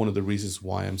that's one of the reasons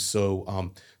why I'm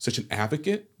so such an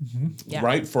advocate,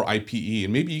 right, for IPE.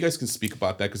 And maybe you guys can speak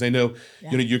about that, because I know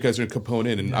you guys are a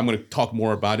component, and I'm going to talk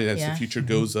more about it as the future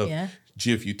goes of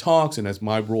GFU Talks and as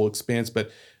my role expands. But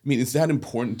I mean, is that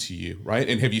important to you, right?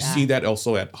 And have you seen that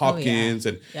also at Hopkins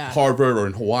and Harvard or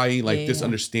in Hawaii, like this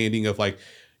understanding of like,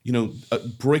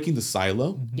 breaking the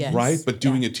silo, right? But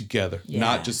doing it together,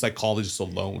 not just psychologists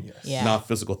alone, not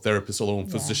physical therapists alone,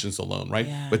 physicians alone, right?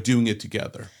 But doing it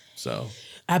together. So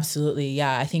absolutely.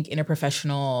 Yeah. I think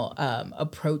interprofessional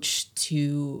approach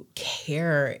to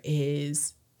care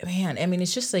is, man, I mean,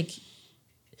 it's just like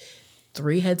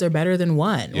 3 heads are better than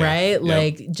one, right?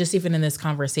 Like just even in this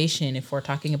conversation, if we're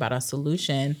talking about a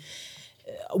solution,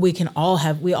 we all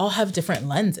have different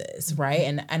lenses, right?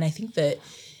 And I think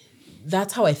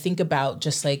that's how I think about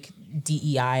just like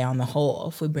DEI on the whole.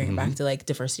 If we bring it back to like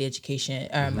diversity education,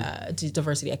 to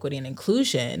diversity, equity, and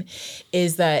inclusion,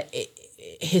 is that it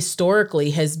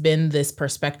historically has been this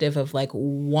perspective of like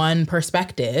one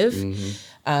perspective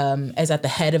as at the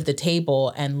head of the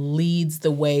table and leads the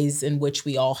ways in which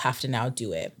we all have to now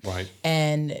do it. Right.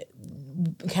 And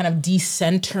kind of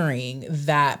decentering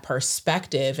that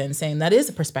perspective and saying that is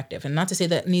a perspective, and not to say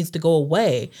that it needs to go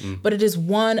away, but it is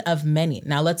one of many.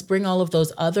 Now let's bring all of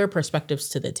those other perspectives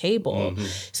to the table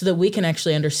so that we can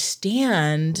actually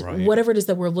understand whatever it is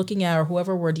that we're looking at or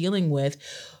whoever we're dealing with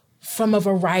from a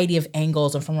variety of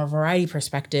angles and from a variety of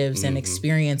perspectives and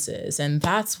experiences. And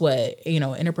that's what,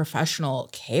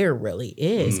 interprofessional care really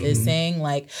is saying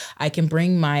like, I can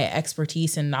bring my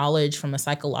expertise and knowledge from a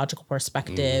psychological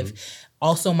perspective,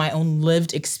 also my own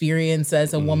lived experience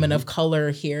as a woman of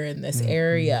color here in this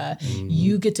area.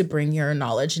 You get to bring your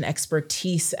knowledge and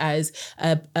expertise as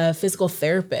a physical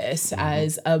therapist,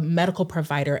 as a medical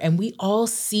provider, and we all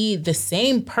see the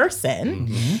same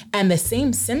person and the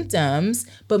same symptoms,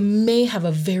 but may have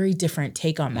a very different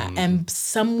take on that. And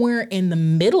somewhere in the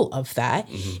middle of that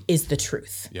is the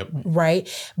truth, right?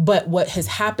 But what has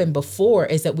happened before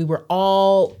is that we were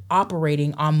all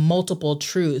operating on multiple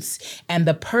truths, and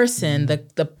the person,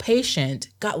 the patient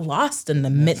got lost in the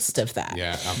midst of that.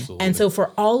 Yeah, absolutely. And so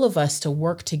for all of us to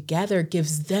work together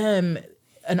gives them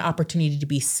an opportunity to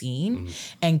be seen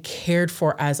and cared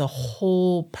for as a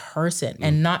whole person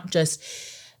and not just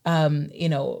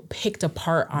picked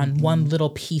apart on one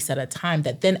little piece at a time,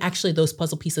 that then actually those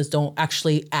puzzle pieces don't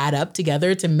actually add up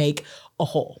together to make a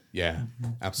whole. Yeah,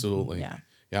 absolutely. Yeah.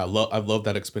 I love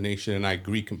that explanation, and I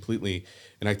agree completely.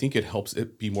 And I think it helps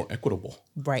it be more equitable,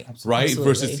 right? Absolutely.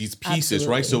 Versus these pieces,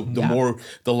 right? So the more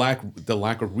the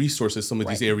lack of resources some of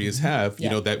these areas have,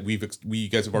 that you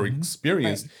guys have already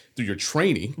experienced through your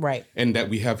training, right? And that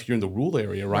we have here in the rural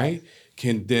area, right?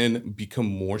 Can then become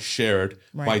more shared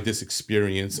by this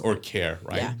experience or care,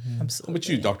 right? Yeah, absolutely. How about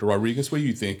you, Dr. Rodriguez? What do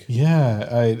you think? Yeah,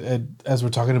 I as we're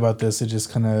talking about this, it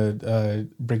just kind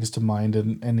of brings to mind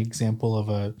an example of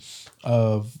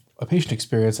a patient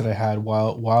experience that I had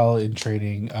while in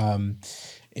training.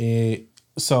 It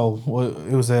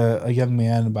was a young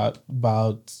man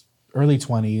about early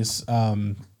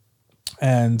 20s,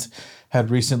 and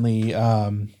had recently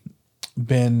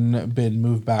been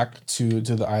moved back to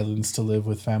the islands to live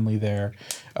with family there,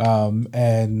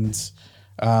 and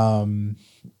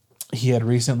he had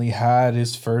recently had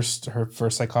her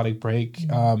first psychotic break,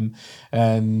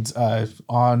 and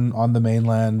on the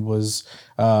mainland was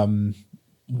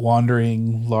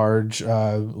wandering large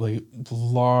lakes,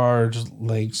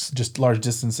 just large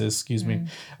distances, excuse me,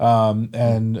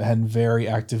 and very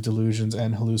active delusions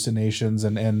and hallucinations,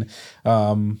 and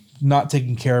not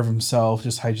taking care of himself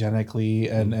just hygienically,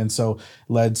 and so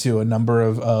led to a number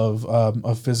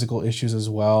of physical issues as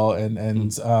well,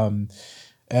 and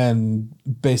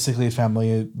basically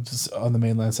family on the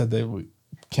mainland said that we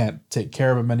can't take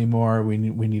care of him anymore. We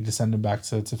need to send him back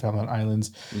to Falkland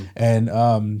Islands,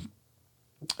 and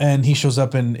he shows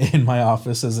up in my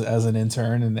office as an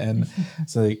intern, and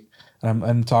so like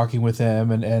I'm talking with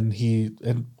him, and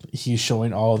he's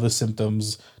showing all the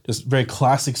symptoms, just very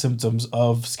classic symptoms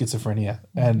of schizophrenia,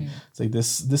 and it's like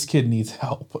this kid needs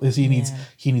help. He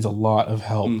needs a lot of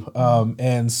help,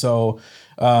 and so.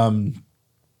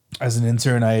 As an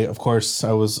intern, I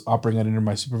was operating under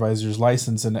my supervisor's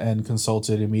license and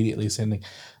consulted immediately, saying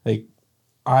like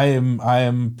I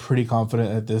am pretty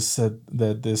confident that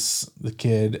the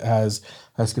kid has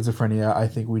schizophrenia. I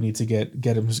think we need to get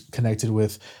him connected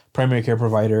with primary care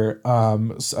provider,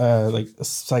 like a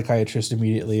psychiatrist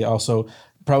immediately. Also,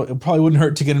 probably wouldn't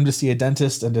hurt to get him to see a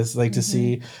dentist and just to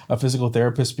see a physical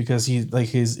therapist, because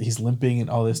he's limping and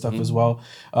all this stuff as well.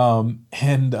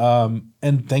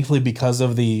 And thankfully, because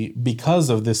of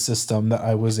this system that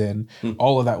I was in,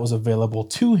 all of that was available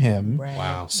to him. Right.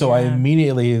 Wow. So I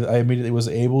immediately was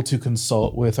able to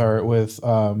consult with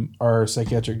our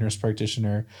psychiatric nurse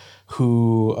practitioner,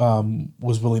 who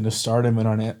was willing to start him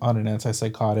on an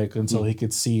antipsychotic until he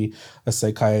could see a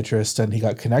psychiatrist, and he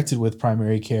got connected with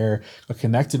primary care, got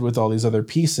connected with all these other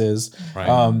pieces. Right.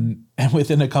 And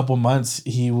within a couple months,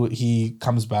 he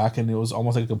comes back, and it was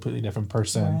almost like a completely different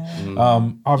person.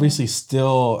 Obviously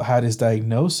still had his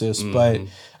diagnosis, but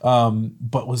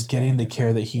was getting the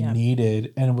care that he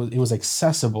needed, and it was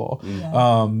accessible.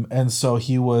 And so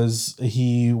he was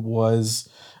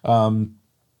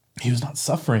not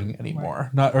suffering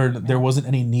anymore. There wasn't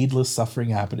any needless suffering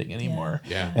happening anymore.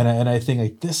 Yeah. And I think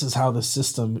like this is how the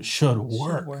system should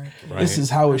work. Right. This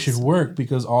is how it should work,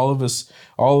 because all of us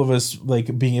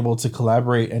like being able to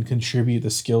collaborate and contribute the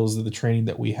skills of the training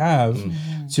that we have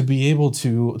to be able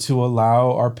to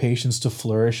allow our patients to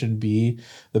flourish and be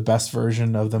the best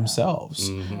version of themselves.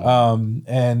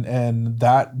 And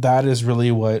that is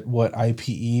really what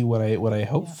IPE, what I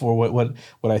hope for,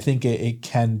 what I think it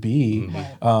can be.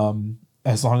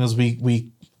 As long as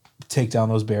we take down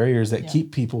those barriers that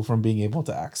keep people from being able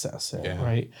to access it,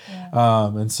 right?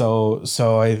 And so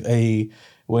I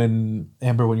when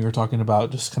you were talking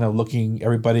about just kind of looking,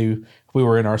 everybody, we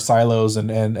were in our silos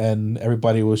and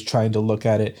everybody was trying to look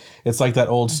at it. It's like that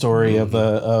old story of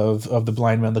the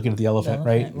blind man looking at the elephant,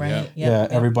 right? Yeah.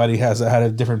 Everybody had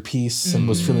a different piece and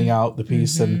was filling out the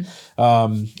piece and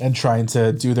trying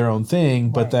to do their own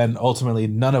thing, but then ultimately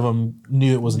none of them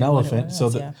knew it was an elephant, so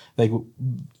that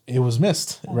it was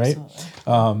missed, right?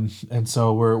 And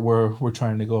so we're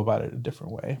trying to go about it a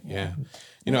different way. Yeah.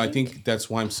 I think that's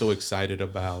why I'm so excited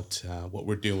about what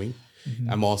we're doing.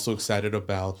 I'm also excited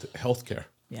about healthcare.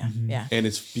 Yeah. And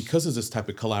it's because of this type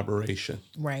of collaboration.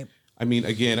 Right. I mean,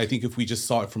 again, I think if we just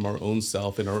saw it from our own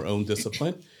self and our own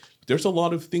discipline, there's a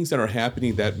lot of things that are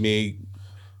happening that may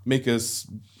make us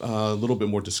a little bit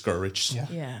more discouraged.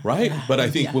 Right? But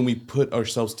I think when we put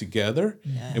ourselves together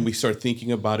and we start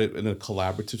thinking about it in a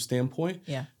collaborative standpoint,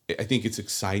 I think it's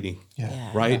exciting,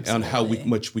 right? Absolutely. On how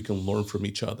much we can learn from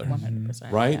each other, 100%,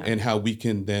 right? And how we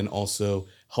can then also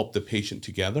help the patient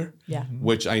together,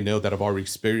 which I know that I've already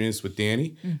experienced with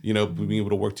Danny, being able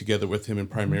to work together with him in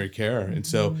primary care. And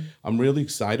so I'm really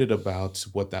excited about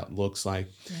what that looks like.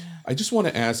 I just want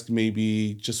to ask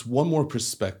maybe just one more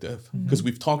perspective, because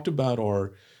we've talked about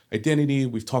our identity,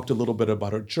 we've talked a little bit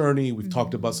about our journey, we've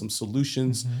talked about some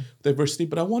solutions, diversity,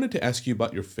 but I wanted to ask you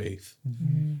about your faith,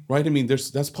 right? I mean,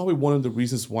 that's probably one of the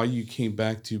reasons why you came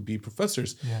back to be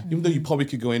professors, even though you probably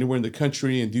could go anywhere in the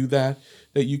country and do that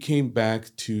you came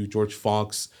back to George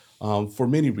Fox for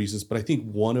many reasons, but I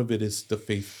think one of it is the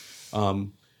faith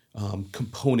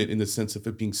component, in the sense of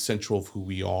it being central of who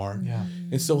we are.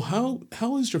 And so how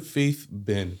has your faith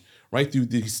been, right, through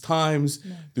these times,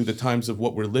 through the times of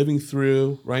what we're living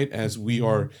through, right, as we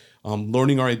are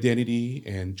learning our identity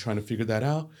and trying to figure that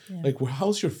out? Like,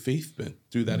 how's your faith been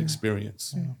through that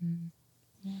experience?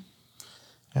 Yeah,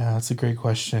 that's a great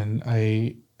question.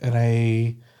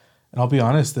 And I'll be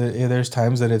honest, there's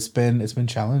times that it's been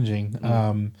challenging,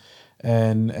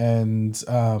 and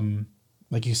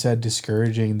like you said,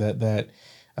 discouraging. That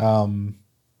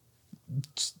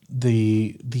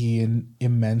the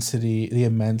immensity, the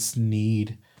immense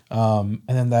need, and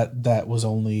then that was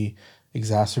only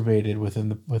exacerbated within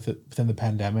the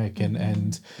pandemic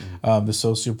and the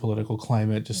socio-political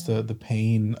climate, just the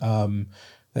pain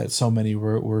that so many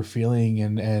were feeling,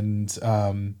 and then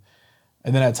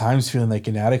at times feeling like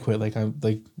inadequate, like I'm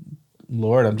like,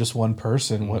 Lord, I'm just one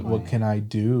person. What can I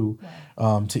do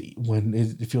to when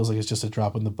it feels like it's just a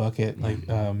drop in the bucket,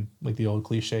 like the old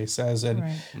cliche says, and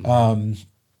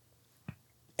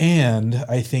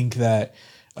I think that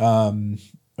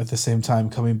at the same time,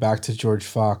 coming back to George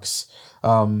Fox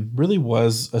really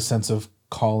was a sense of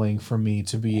calling for me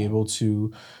to be able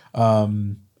to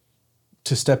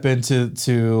step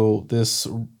into this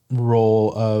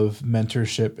role of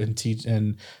mentorship and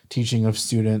teaching of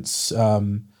students.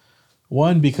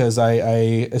 One, because I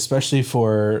especially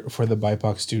for the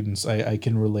BIPOC students, I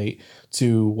can relate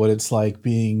to what it's like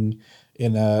being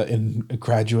in a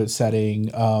graduate setting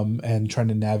and trying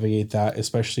to navigate that,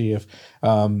 especially if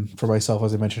for myself,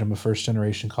 as I mentioned, I'm a first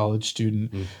generation college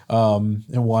student and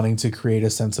wanting to create a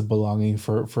sense of belonging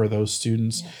for those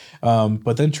students,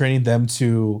 but then training them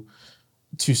to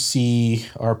see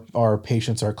our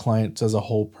patients, our clients as a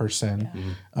whole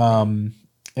person.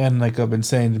 And like I've been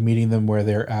saying, meeting them where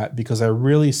they're at, because I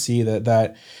really see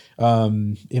that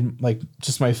in like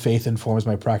just my faith informs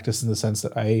my practice in the sense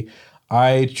that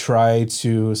I try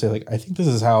to say, like, I think this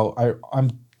is how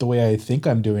I'm the way I think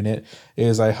I'm doing it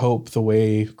is I hope the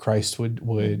way Christ would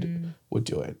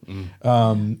do it.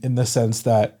 In the sense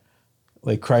that,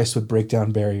 like, Christ would break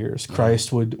down barriers.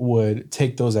 Christ would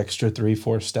take those extra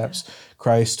 3-4 steps.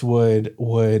 Christ would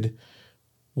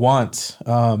want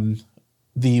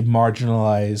the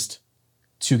marginalized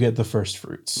to get the first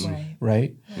fruits,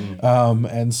 right?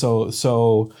 And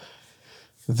so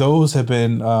those have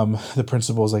been the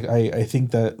principles. Like I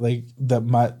think that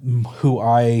who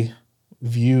I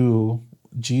view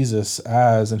Jesus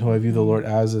as and who I view the Lord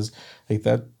as is like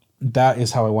that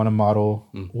is how I want to model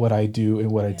what I do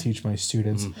and what I teach my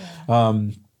students.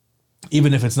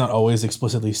 Even if it's not always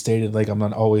explicitly stated, like I'm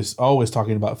not always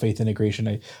talking about faith integration.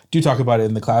 I do talk about it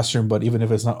in the classroom, but even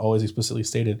if it's not always explicitly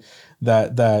stated,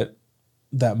 that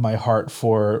my heart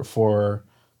for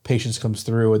patience comes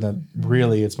through, and that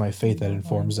really it's my faith that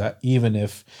informs that, even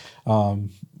if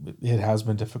it has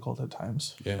been difficult at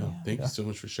times. Thank you so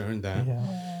much for sharing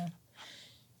that.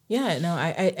 Yeah, no,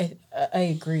 I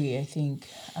agree. I think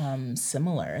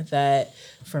similar that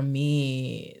for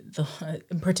me,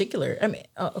 in particular, I mean,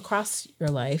 across your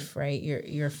life, right?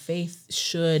 Your faith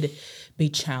should be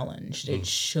challenged. It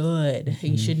should.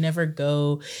 You should never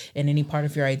go in any part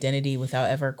of your identity without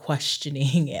ever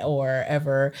questioning or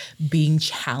ever being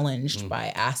challenged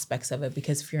by aspects of it.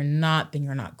 Because if you're not, then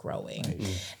you're not growing.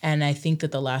 And I think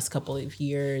that the last couple of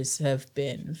years have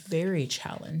been very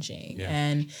challenging,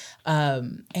 and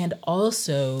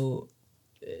also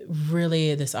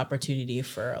really this opportunity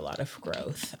for a lot of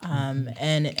growth.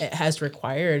 And it has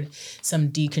required some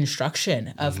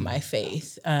deconstruction of my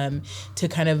faith to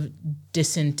kind of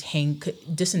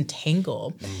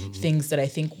disentangle things that I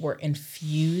think were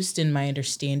infused in my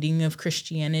understanding of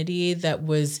Christianity that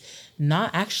was not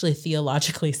actually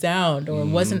theologically sound, or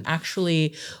wasn't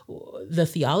actually the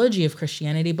theology of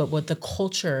Christianity, but what the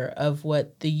culture of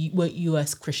what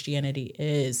U.S. Christianity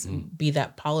is, be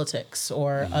that politics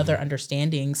or other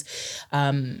understandings,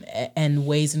 and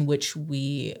ways in which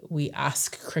we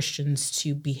ask Christians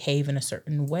to behave in a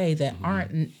certain way that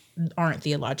aren't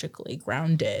theologically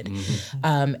grounded.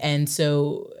 And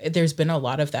so there's been a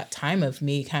lot of that time of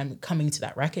me kind of coming to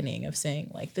that reckoning of saying,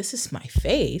 like, this is my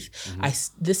faith. I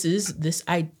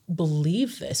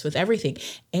believe this with everything.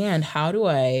 And how do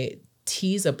I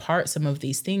tease apart some of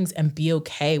these things and be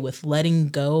okay with letting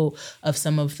go of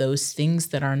some of those things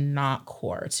that are not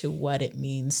core to what it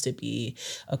means to be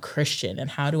a Christian? And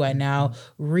how do I now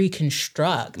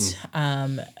reconstruct,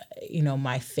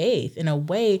 my faith in a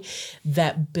way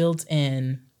that builds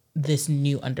in this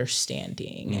new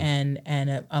understanding and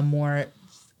a more,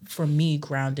 for me,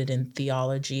 grounded in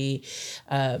theology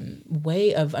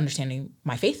way of understanding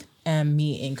my faith and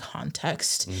me in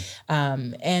context.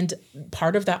 And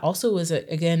part of that also was,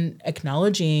 again,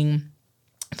 acknowledging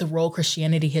the role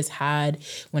Christianity has had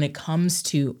when it comes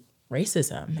to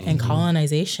racism and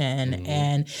colonization,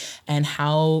 and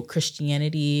how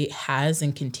Christianity has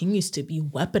and continues to be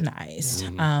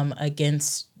weaponized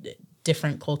against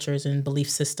different cultures and belief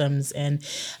systems and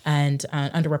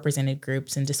underrepresented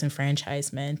groups and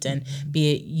disenfranchisement, and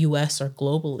be it U.S. or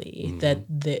globally,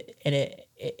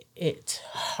 it's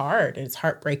hard. It's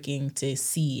heartbreaking to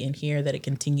see and hear that it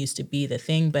continues to be the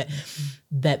thing, but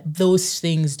that those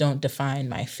things don't define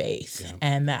my faith,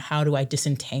 and that how do I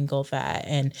disentangle that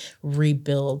and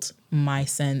rebuild my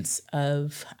sense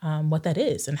of what that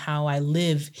is and how I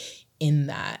live in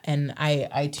that. And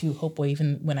I too hope,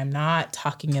 even when I'm not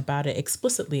talking about it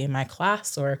explicitly in my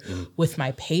class or with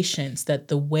my patients, that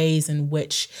the ways in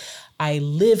which I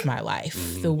live my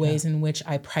life, the ways in which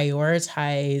I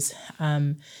prioritize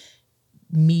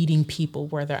meeting people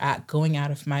where they're at, going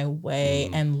out of my way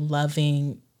and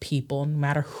loving people, no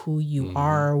matter who you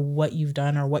are, what you've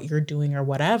done or what you're doing or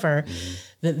whatever,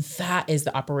 that is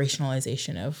the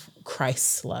operationalization of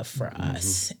Christ's love for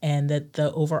us. And that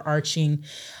the overarching,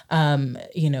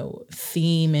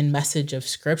 theme and message of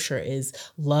Scripture is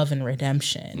love and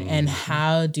redemption. And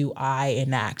how do I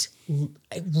enact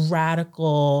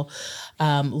radical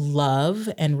love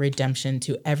and redemption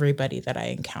to everybody that I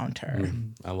encounter?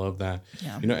 I love that.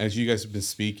 Yeah. As you guys have been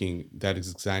speaking, that is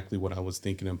exactly what I was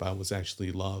thinking about, was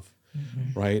actually love,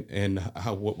 right? And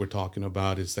how what we're talking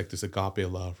about is like this agape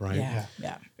love, right?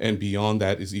 Yeah. And beyond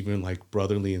that is even like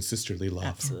brotherly and sisterly love,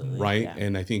 Absolutely, right? yeah.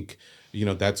 And I think,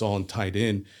 that's all tied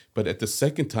in. But at the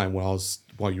second time while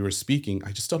you were speaking,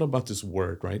 I just thought about this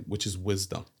word, right? Which is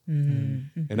wisdom.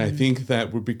 And I think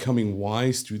that we're becoming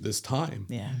wise through this time.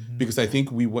 Yeah. Because I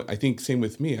think same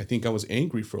with me. I think I was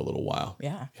angry for a little while.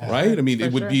 Yeah. Right? I mean, For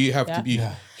it would sure. have to be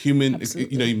human,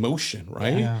 Absolutely. emotion,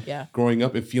 right? Yeah. Growing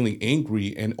up and feeling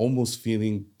angry and almost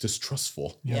feeling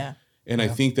distrustful. Yeah. And I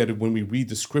think that when we read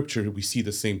the scripture, we see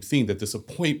the same thing, that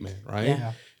disappointment, right?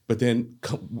 Yeah. But then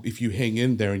if you hang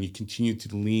in there and you continue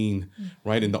to lean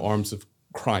right in the arms of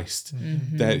Christ,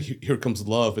 that here comes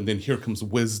love, and then here comes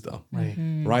wisdom,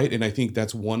 right? And I think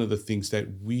that's one of the things that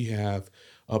we have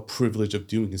a privilege of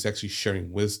doing, is actually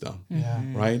sharing wisdom,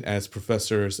 right? As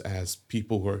professors, as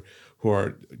people who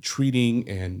are treating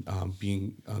and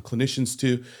being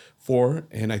clinicians for.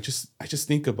 And I just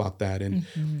think about that. And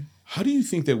how do you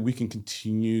think that we can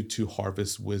continue to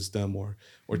harvest wisdom or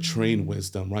train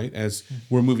wisdom, right? As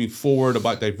we're moving forward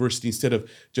about diversity, instead of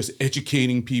just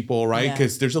educating people, right?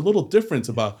 Because there's a little difference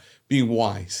about being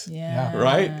wise,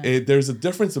 right? There's a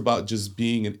difference about just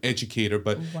being an educator,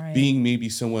 but being maybe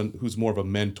someone who's more of a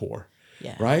mentor.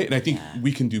 Right. And I think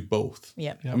we can do both.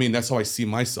 I mean, that's how I see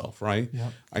myself. Right.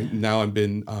 I've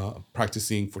been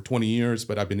practicing for 20 years,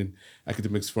 but I've been in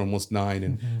academics for almost 9.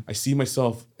 And I see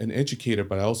myself an educator,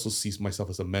 but I also see myself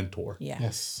as a mentor.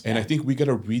 Yes. And I think we got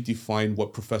to redefine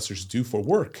what professors do for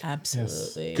work.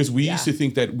 Absolutely. Because we used to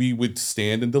think that we would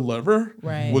stand and deliver.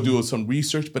 Right. We'll do some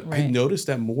research. But I noticed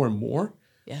that more and more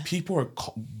people are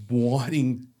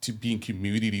wanting to be in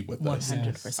community with us.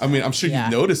 100%. I mean, I'm sure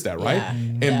you've noticed that, right?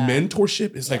 And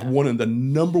mentorship is like one of the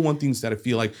number one things that I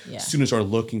feel like students are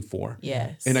looking for.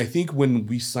 Yes. And I think when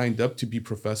we signed up to be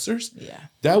professors,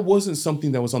 that wasn't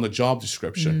something that was on the job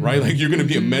description, right? Like, you're going to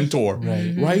be a mentor,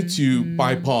 right? To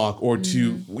BIPOC or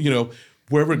to,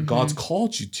 wherever God's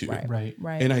called you to. Right.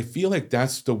 And I feel like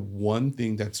that's the one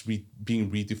thing that's being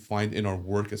redefined in our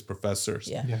work as professors.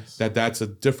 Yes. That's a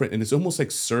different, and it's almost like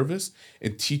service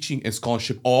and teaching and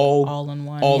scholarship all in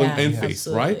one. in faith,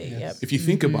 right? Yep. If you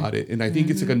think about it. And I think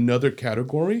it's like another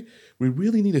category we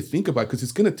really need to think about, because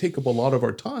it's going to take up a lot of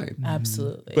our time.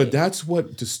 Absolutely. But that's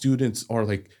what the students are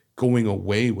like going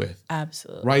away with.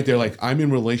 Absolutely. Right? They're like, I'm in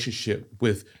relationship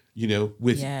with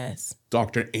Yes.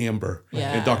 Dr. Amber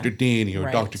Yeah. and Dr. Danny or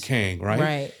Right. Dr. Kang, right?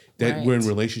 Right. That we're in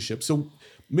relationship. So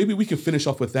maybe we can finish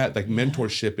off with that, like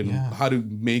mentorship and how to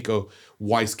make a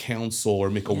wise counsel or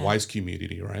make a wise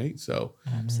community, right? So,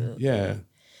 Absolutely.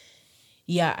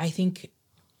 yeah. I think,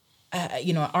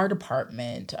 our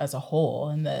department as a whole,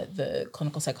 and the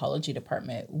clinical psychology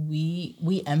department,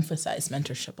 we emphasize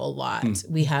mentorship a lot.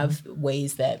 We have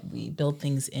ways that we build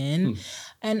things in,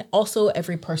 and also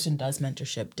every person does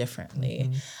mentorship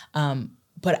differently.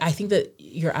 But I think that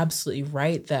you're absolutely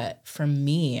right that for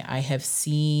me, I have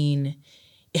seen,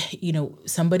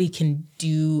 somebody can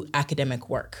do academic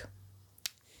work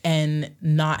and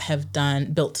not have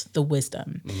built the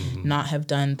wisdom, not have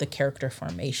done the character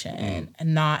formation,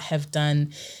 and not have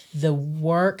done the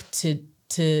work to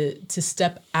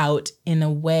step out in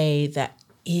a way that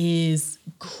is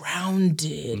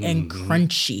grounded and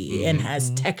crunchy and has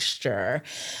texture,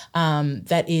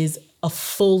 that is a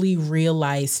fully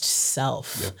realized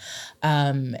self.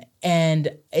 And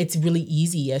it's really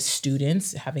easy as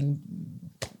students, having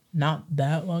not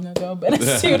that long ago, but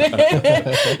a student,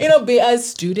 as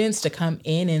students to come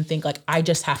in and think like, I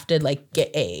just have to like get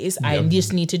A's. I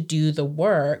just need to do the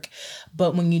work.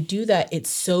 But when you do that, it's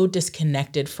so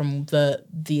disconnected from the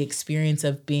experience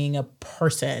of being a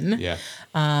person,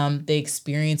 the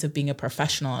experience of being a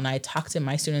professional. And I talk to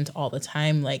my students all the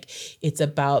time, like, it's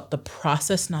about the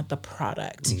process, not the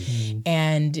product.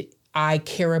 And I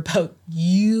care about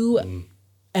you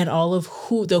and all of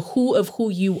who of who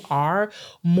you are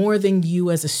more than you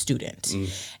as a student.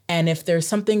 And if there's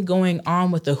something going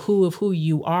on with the who of who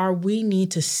you are, we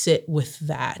need to sit with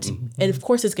that. And of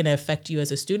course it's going to affect you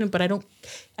as a student, but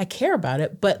I care about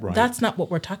it, but that's not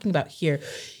what we're talking about here.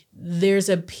 There's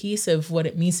a piece of what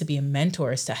it means to be a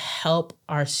mentor is to help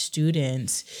our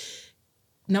students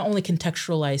not only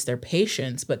contextualize their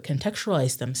patients, but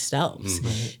contextualize themselves,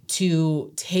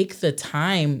 to take the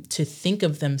time to think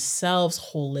of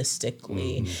themselves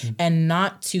holistically and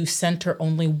not to center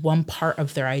only one part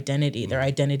of their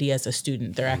identity as a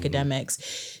student, their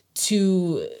academics,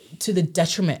 to the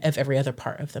detriment of every other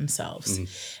part of themselves.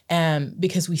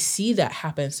 Because we see that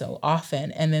happen so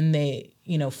often, and then they,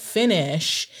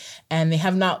 finish and they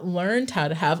have not learned how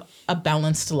to have a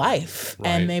balanced life,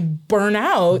 and they burn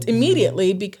out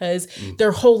immediately because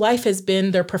their whole life has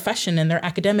been their profession and their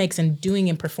academics and doing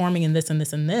and performing and this and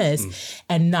this and this,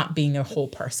 and not being a whole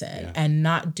person and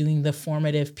not doing the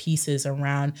formative pieces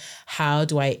around how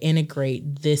do I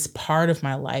integrate this part of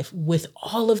my life with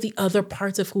all of the other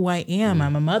parts of who I am.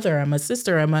 I'm a mother, I'm a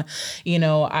sister, I'm an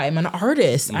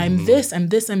artist, I'm this, I'm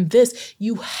this, I'm this.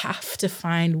 You have to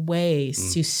find ways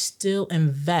to still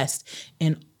invest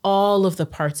in all of the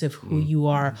parts of who you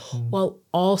are while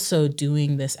also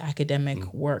doing this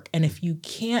academic work. And if you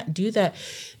can't do that,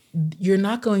 you're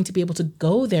not going to be able to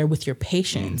go there with your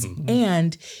patients,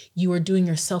 and you are doing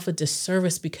yourself a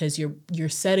disservice because you're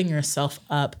setting yourself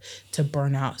up to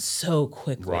burn out so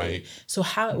quickly. Right. So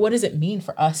what does it mean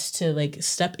for us to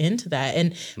step into that?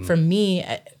 And for me,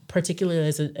 particularly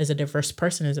as a diverse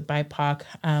person, as a BIPOC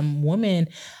woman,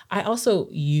 I also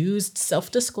used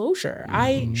self-disclosure.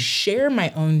 I share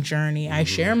my own journey. I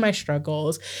share my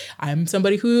struggles. I'm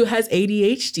somebody who has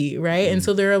ADHD, right? And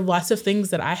so there are lots of things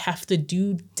that I have to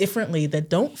do differently that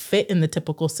don't fit in the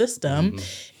typical system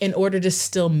in order to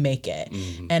still make it.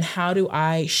 And how do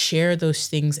I share those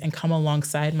things and come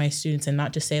alongside my students and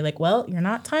not just say well, you're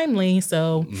not timely,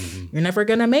 so you're never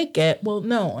gonna make it. Well,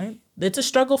 no, it's a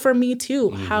struggle for me too.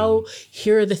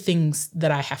 Here are the things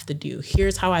that I have to do.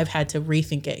 Here's how I've had to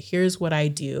rethink it. Here's what I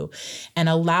do, and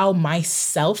allow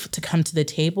myself to come to the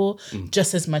table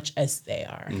just as much as they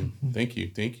are. Thank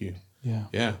you. Yeah,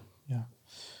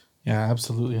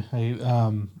 absolutely.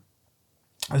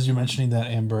 As you're mentioning that,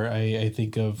 Amber, I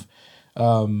think of,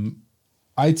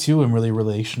 I too am really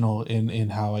relational in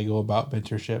how I go about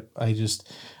mentorship. I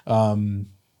just,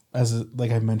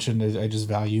 like I mentioned, I just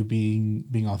value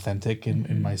being authentic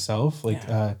in myself.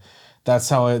 That's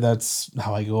how I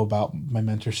go about my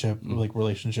mentorship,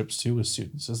 relationships too with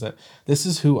students, is that this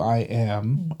is who I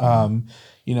am.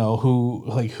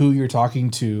 Who you're talking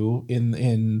to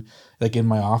in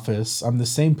my office. I'm the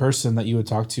same person that you would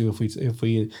talk to if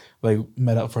we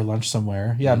met up for lunch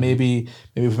somewhere. Yeah, maybe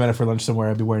if we met up for lunch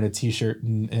somewhere, I'd be wearing a t-shirt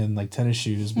and tennis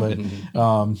shoes, but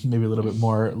maybe a little bit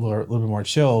more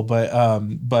chill. But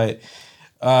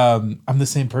I'm the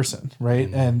same person,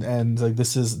 right? And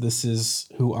this is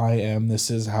who I am. This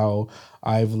is how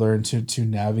I've learned to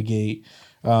navigate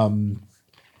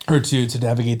or to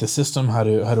navigate the system, how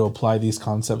to apply these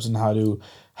concepts, and how to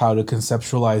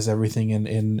conceptualize everything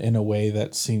in a way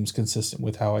that seems consistent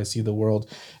with how I see the world.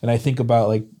 And I think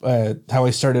about how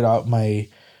I started out my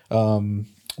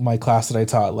my class that I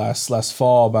taught last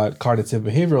fall about cognitive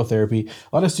behavioral therapy.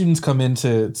 A lot of students come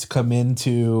into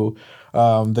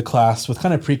the class with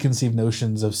kind of preconceived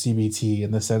notions of CBT,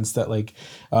 in the sense that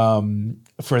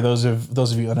for those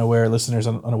of you listeners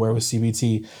unaware with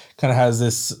CBT, kind of has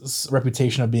this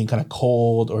reputation of being kind of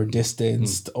cold or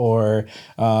distanced or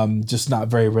just not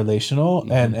very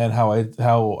relational. And how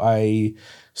I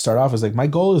start off is my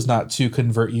goal is not to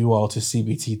convert you all to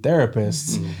CBT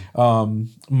therapists.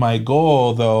 My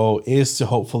goal though is to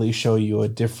hopefully show you a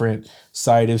different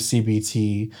side of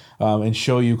CBT and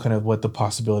show you kind of what the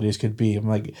possibilities could be.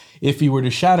 I'm if you were to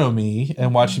shadow me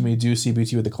and watching me do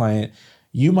CBT with a client,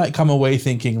 you might come away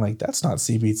thinking that's not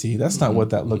CBT. That's not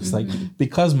what that looks like,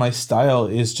 because my style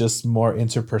is just more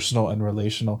interpersonal and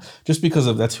relational, just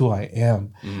because that's who I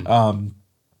am.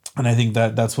 And I think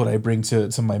that's what I bring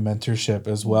to my mentorship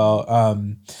as well.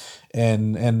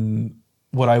 And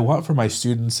what I want for my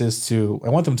students is I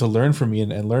want them to learn from me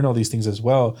and learn all these things as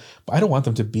well. But I don't want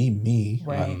them to be me.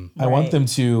 Right. I want them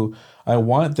to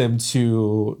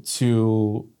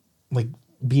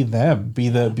be them, be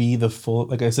the full,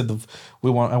 like I said, I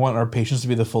want our patients to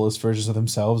be the fullest versions of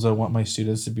themselves. I want my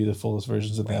students to be the fullest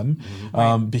versions of them,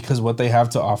 because what they have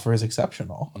to offer is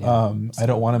exceptional. I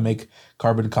don't want to make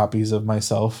carbon copies of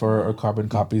myself or carbon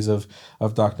copies of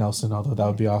Doc Nelson, although that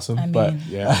would be awesome. But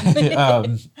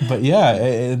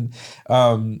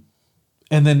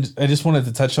and then I just wanted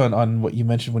to touch on what you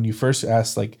mentioned when you first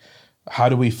asked, how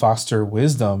do we foster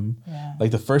wisdom? Yeah.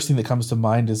 Like the first thing that comes to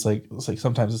mind is like, it's like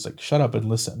sometimes it's like, shut up and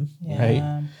listen,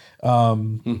 right?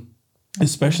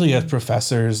 Especially as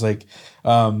professors, like,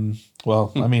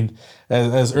 well, I mean,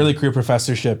 as early career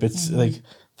professorship, it's like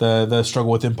the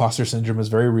struggle with imposter syndrome is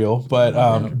very real, but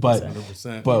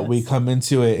 100%. but we come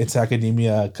into it, it's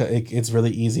academia. It's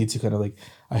really easy to kind of like,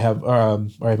 I have, or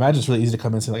I imagine it's really easy to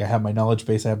come into like, I have my knowledge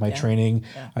base, I have my training,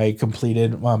 I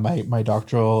completed my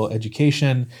doctoral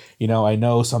education, you know, I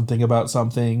know something about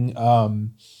something,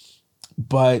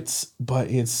 but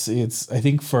it's I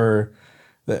think for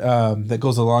that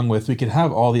goes along with, we can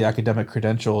have all the academic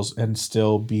credentials and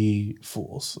still be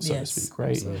fools, so to speak,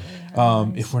 right?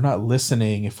 If we're not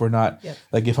listening, if we're not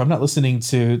like, if I'm not listening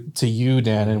to you,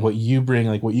 Dan, and what you bring,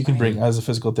 like what you can bring as a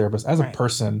physical therapist, as a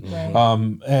person,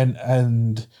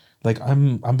 and like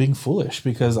I'm being foolish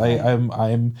because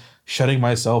I'm shutting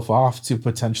myself off to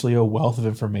potentially a wealth of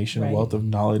information, a wealth of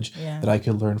knowledge that I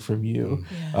could learn from you.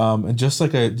 And just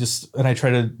like I've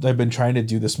been trying to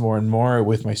do this more and more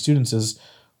with my students is,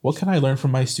 what can I learn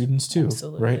from my students too?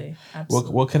 Right?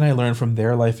 What can I learn from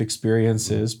their life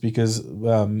experiences? Because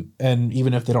and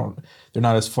even if they're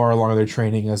not as far along in their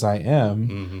training as I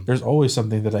am, there's always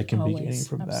something that I can be gaining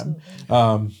from them.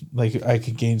 Like I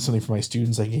could gain something from my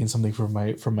students, I gain something from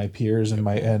my peers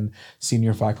and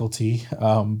senior faculty.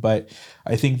 But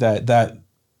I think that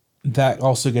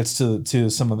also gets to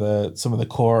some of the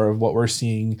core of what we're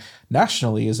seeing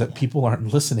nationally is that people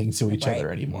aren't listening to each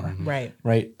other anymore. Right.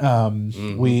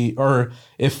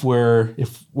 If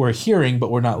we're hearing,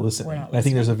 but we're not listening. And I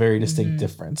think there's a very distinct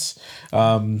difference.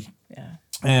 And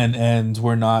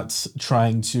we're not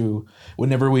trying to,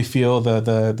 whenever we feel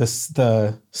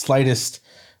the slightest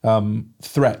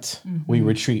threat, we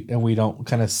retreat and we don't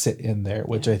kind of sit in there,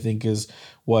 which I think is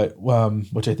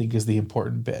which I think is the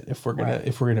important bit. If we're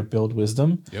gonna build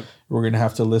wisdom, we're gonna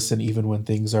have to listen even when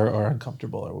things are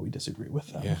uncomfortable or we disagree with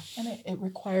them. And it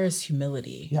requires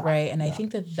humility, right? And I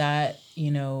think that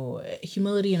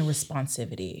humility and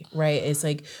responsivity, right? It's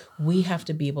like we have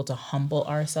to be able to humble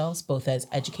ourselves, both as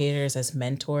educators, as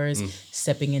mentors,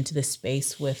 stepping into the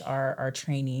space with our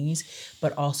trainees,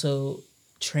 but also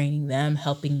training them,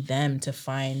 helping them to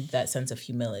find that sense of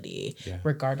humility,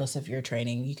 regardless of your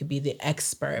training. You could be the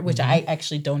expert, which I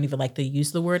actually don't even like to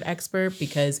use the word expert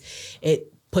because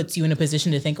it puts you in a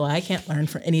position to think, well, I can't learn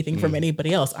anything from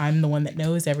anybody else. I'm the one that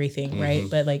knows everything, right?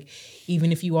 But like,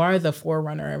 even if you are the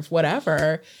forerunner of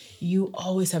whatever, you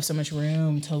always have so much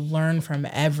room to learn from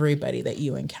everybody that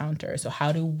you encounter. So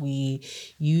how do we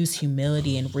use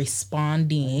humility and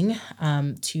responding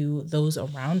to those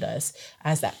around us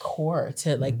as that core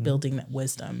to like building that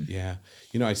wisdom? Yeah.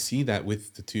 I see that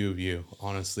with the two of you,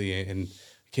 honestly, and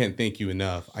can't thank you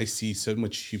enough. I see so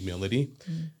much humility,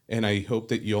 and I hope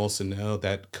that you also know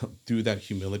that through that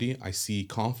humility, I see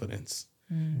confidence.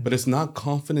 But it's not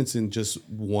confidence in just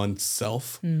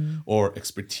oneself or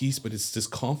expertise, but it's this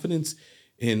confidence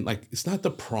in, like, it's not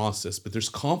the process, but there's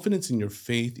confidence in your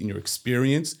faith, in your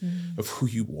experience of who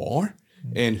you are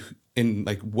and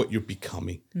like what you're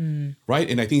becoming, right?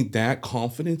 And I think that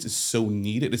confidence is so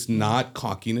needed. It's not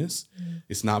cockiness.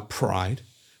 It's not pride.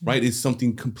 Right? It's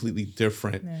something completely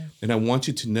different. And I want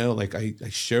you to know, like, I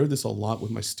share this a lot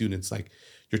with my students, like,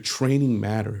 your training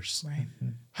matters. Right.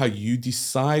 How you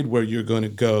decide where you're going to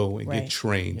go and get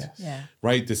trained.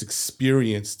 Right? This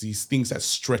experience, these things that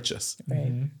stretch us.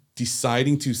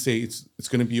 Deciding to say it's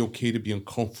going to be okay to be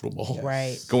uncomfortable.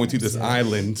 Going to this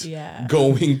island,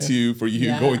 going to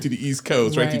the East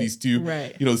Coast, right? To these two,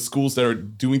 schools that are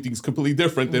doing things completely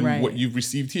different than what you've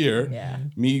received here.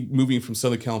 Me moving from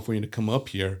Southern California to come up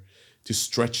here to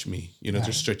stretch me,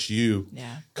 to stretch you,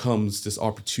 comes this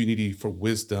opportunity for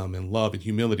wisdom and love and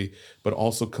humility, but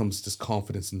also comes this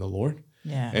confidence in the Lord.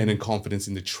 And in confidence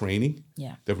in the training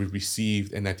that we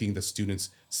received. And I think the students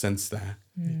sense that,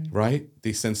 right?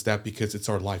 They sense that because it's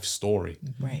our life story.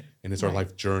 And it's our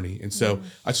life journey. And so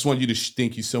I just want you to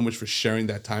thank you so much for sharing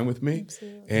that time with me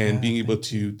and being able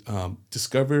to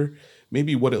discover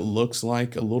maybe what it looks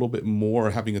like a little bit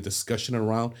more, having a discussion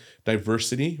around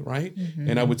diversity, right?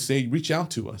 And I would say reach out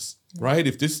to us, right?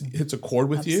 If this hits a chord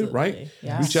with you, right?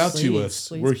 Reach out to us.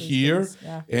 We're here.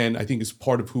 And I think it's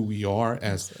part of who we are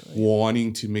as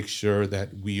wanting to make sure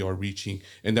that we are reaching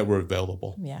and that we're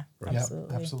available. Right?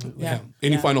 Absolutely.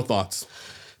 Any final thoughts?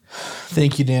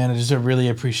 Thank you, Dan. I really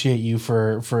appreciate you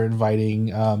for inviting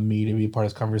me to be part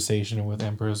of this conversation, and with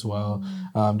Emperor as well.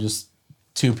 Just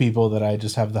two people that I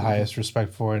just have the highest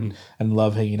respect for and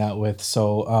love hanging out with.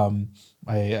 So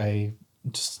I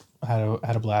just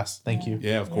had a blast. Thank you.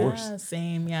 Yeah, of course. Yeah,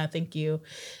 same. Yeah, thank you.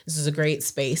 This is a great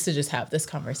space to just have this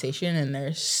conversation, and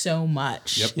there's so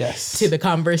much Yes. to the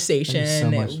conversation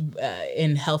so much.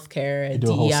 In healthcare,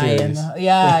 do a whole DEI, and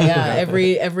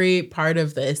series. every part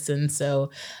of this. And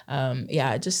so,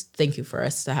 just thank you for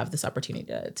us to have this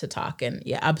opportunity to talk. And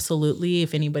yeah, absolutely.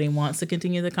 If anybody wants to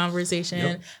continue the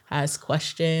conversation, has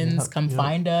questions, come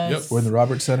find us. We're in the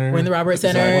Robert Center. We're in the Robert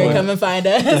Center. Exactly. Come and find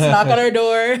us. Knock on our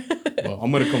door. Well,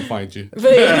 I'm gonna come find you.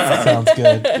 Sounds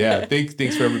good. Yeah,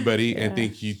 thanks for everybody, and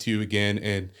thank you too again.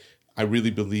 And I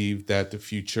really believe that the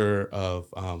future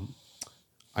of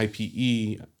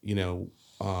IPE,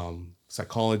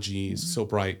 psychology is so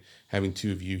bright. Having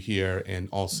two of you here, and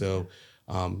also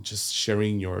just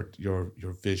sharing your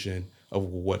vision of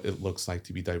what it looks like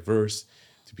to be diverse,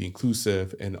 to be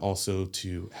inclusive, and also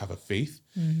to have a faith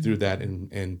through that,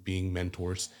 and being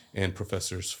mentors and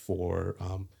professors for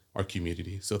our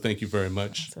community. So thank you very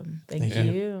much. Awesome. Thank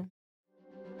you.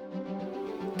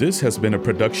 This has been a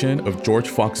production of George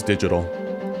Fox Digital.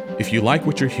 If you like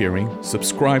what you're hearing,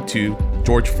 subscribe to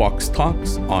George Fox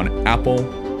Talks on Apple,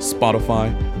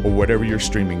 Spotify, or whatever you're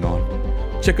streaming on.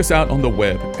 Check us out on the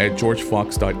web at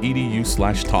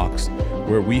georgefox.edu/talks,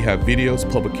 where we have videos,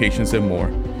 publications, and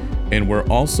more. And we're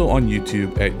also on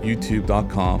YouTube at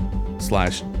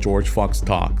youtube.com/George Fox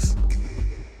Talks.